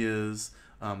ideas,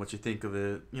 what you think of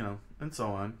it, you know, and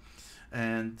so on.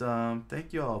 And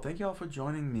thank you all. Thank you all for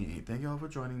joining me. Thank you all for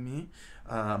joining me.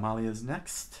 Amalia is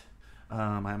next.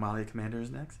 My Amalia Commander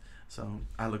is next. So,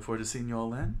 I look forward to seeing you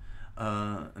all then.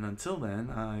 And until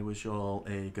then, I wish you all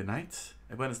a good night,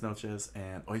 buenas noches,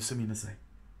 and oyasumi nasai.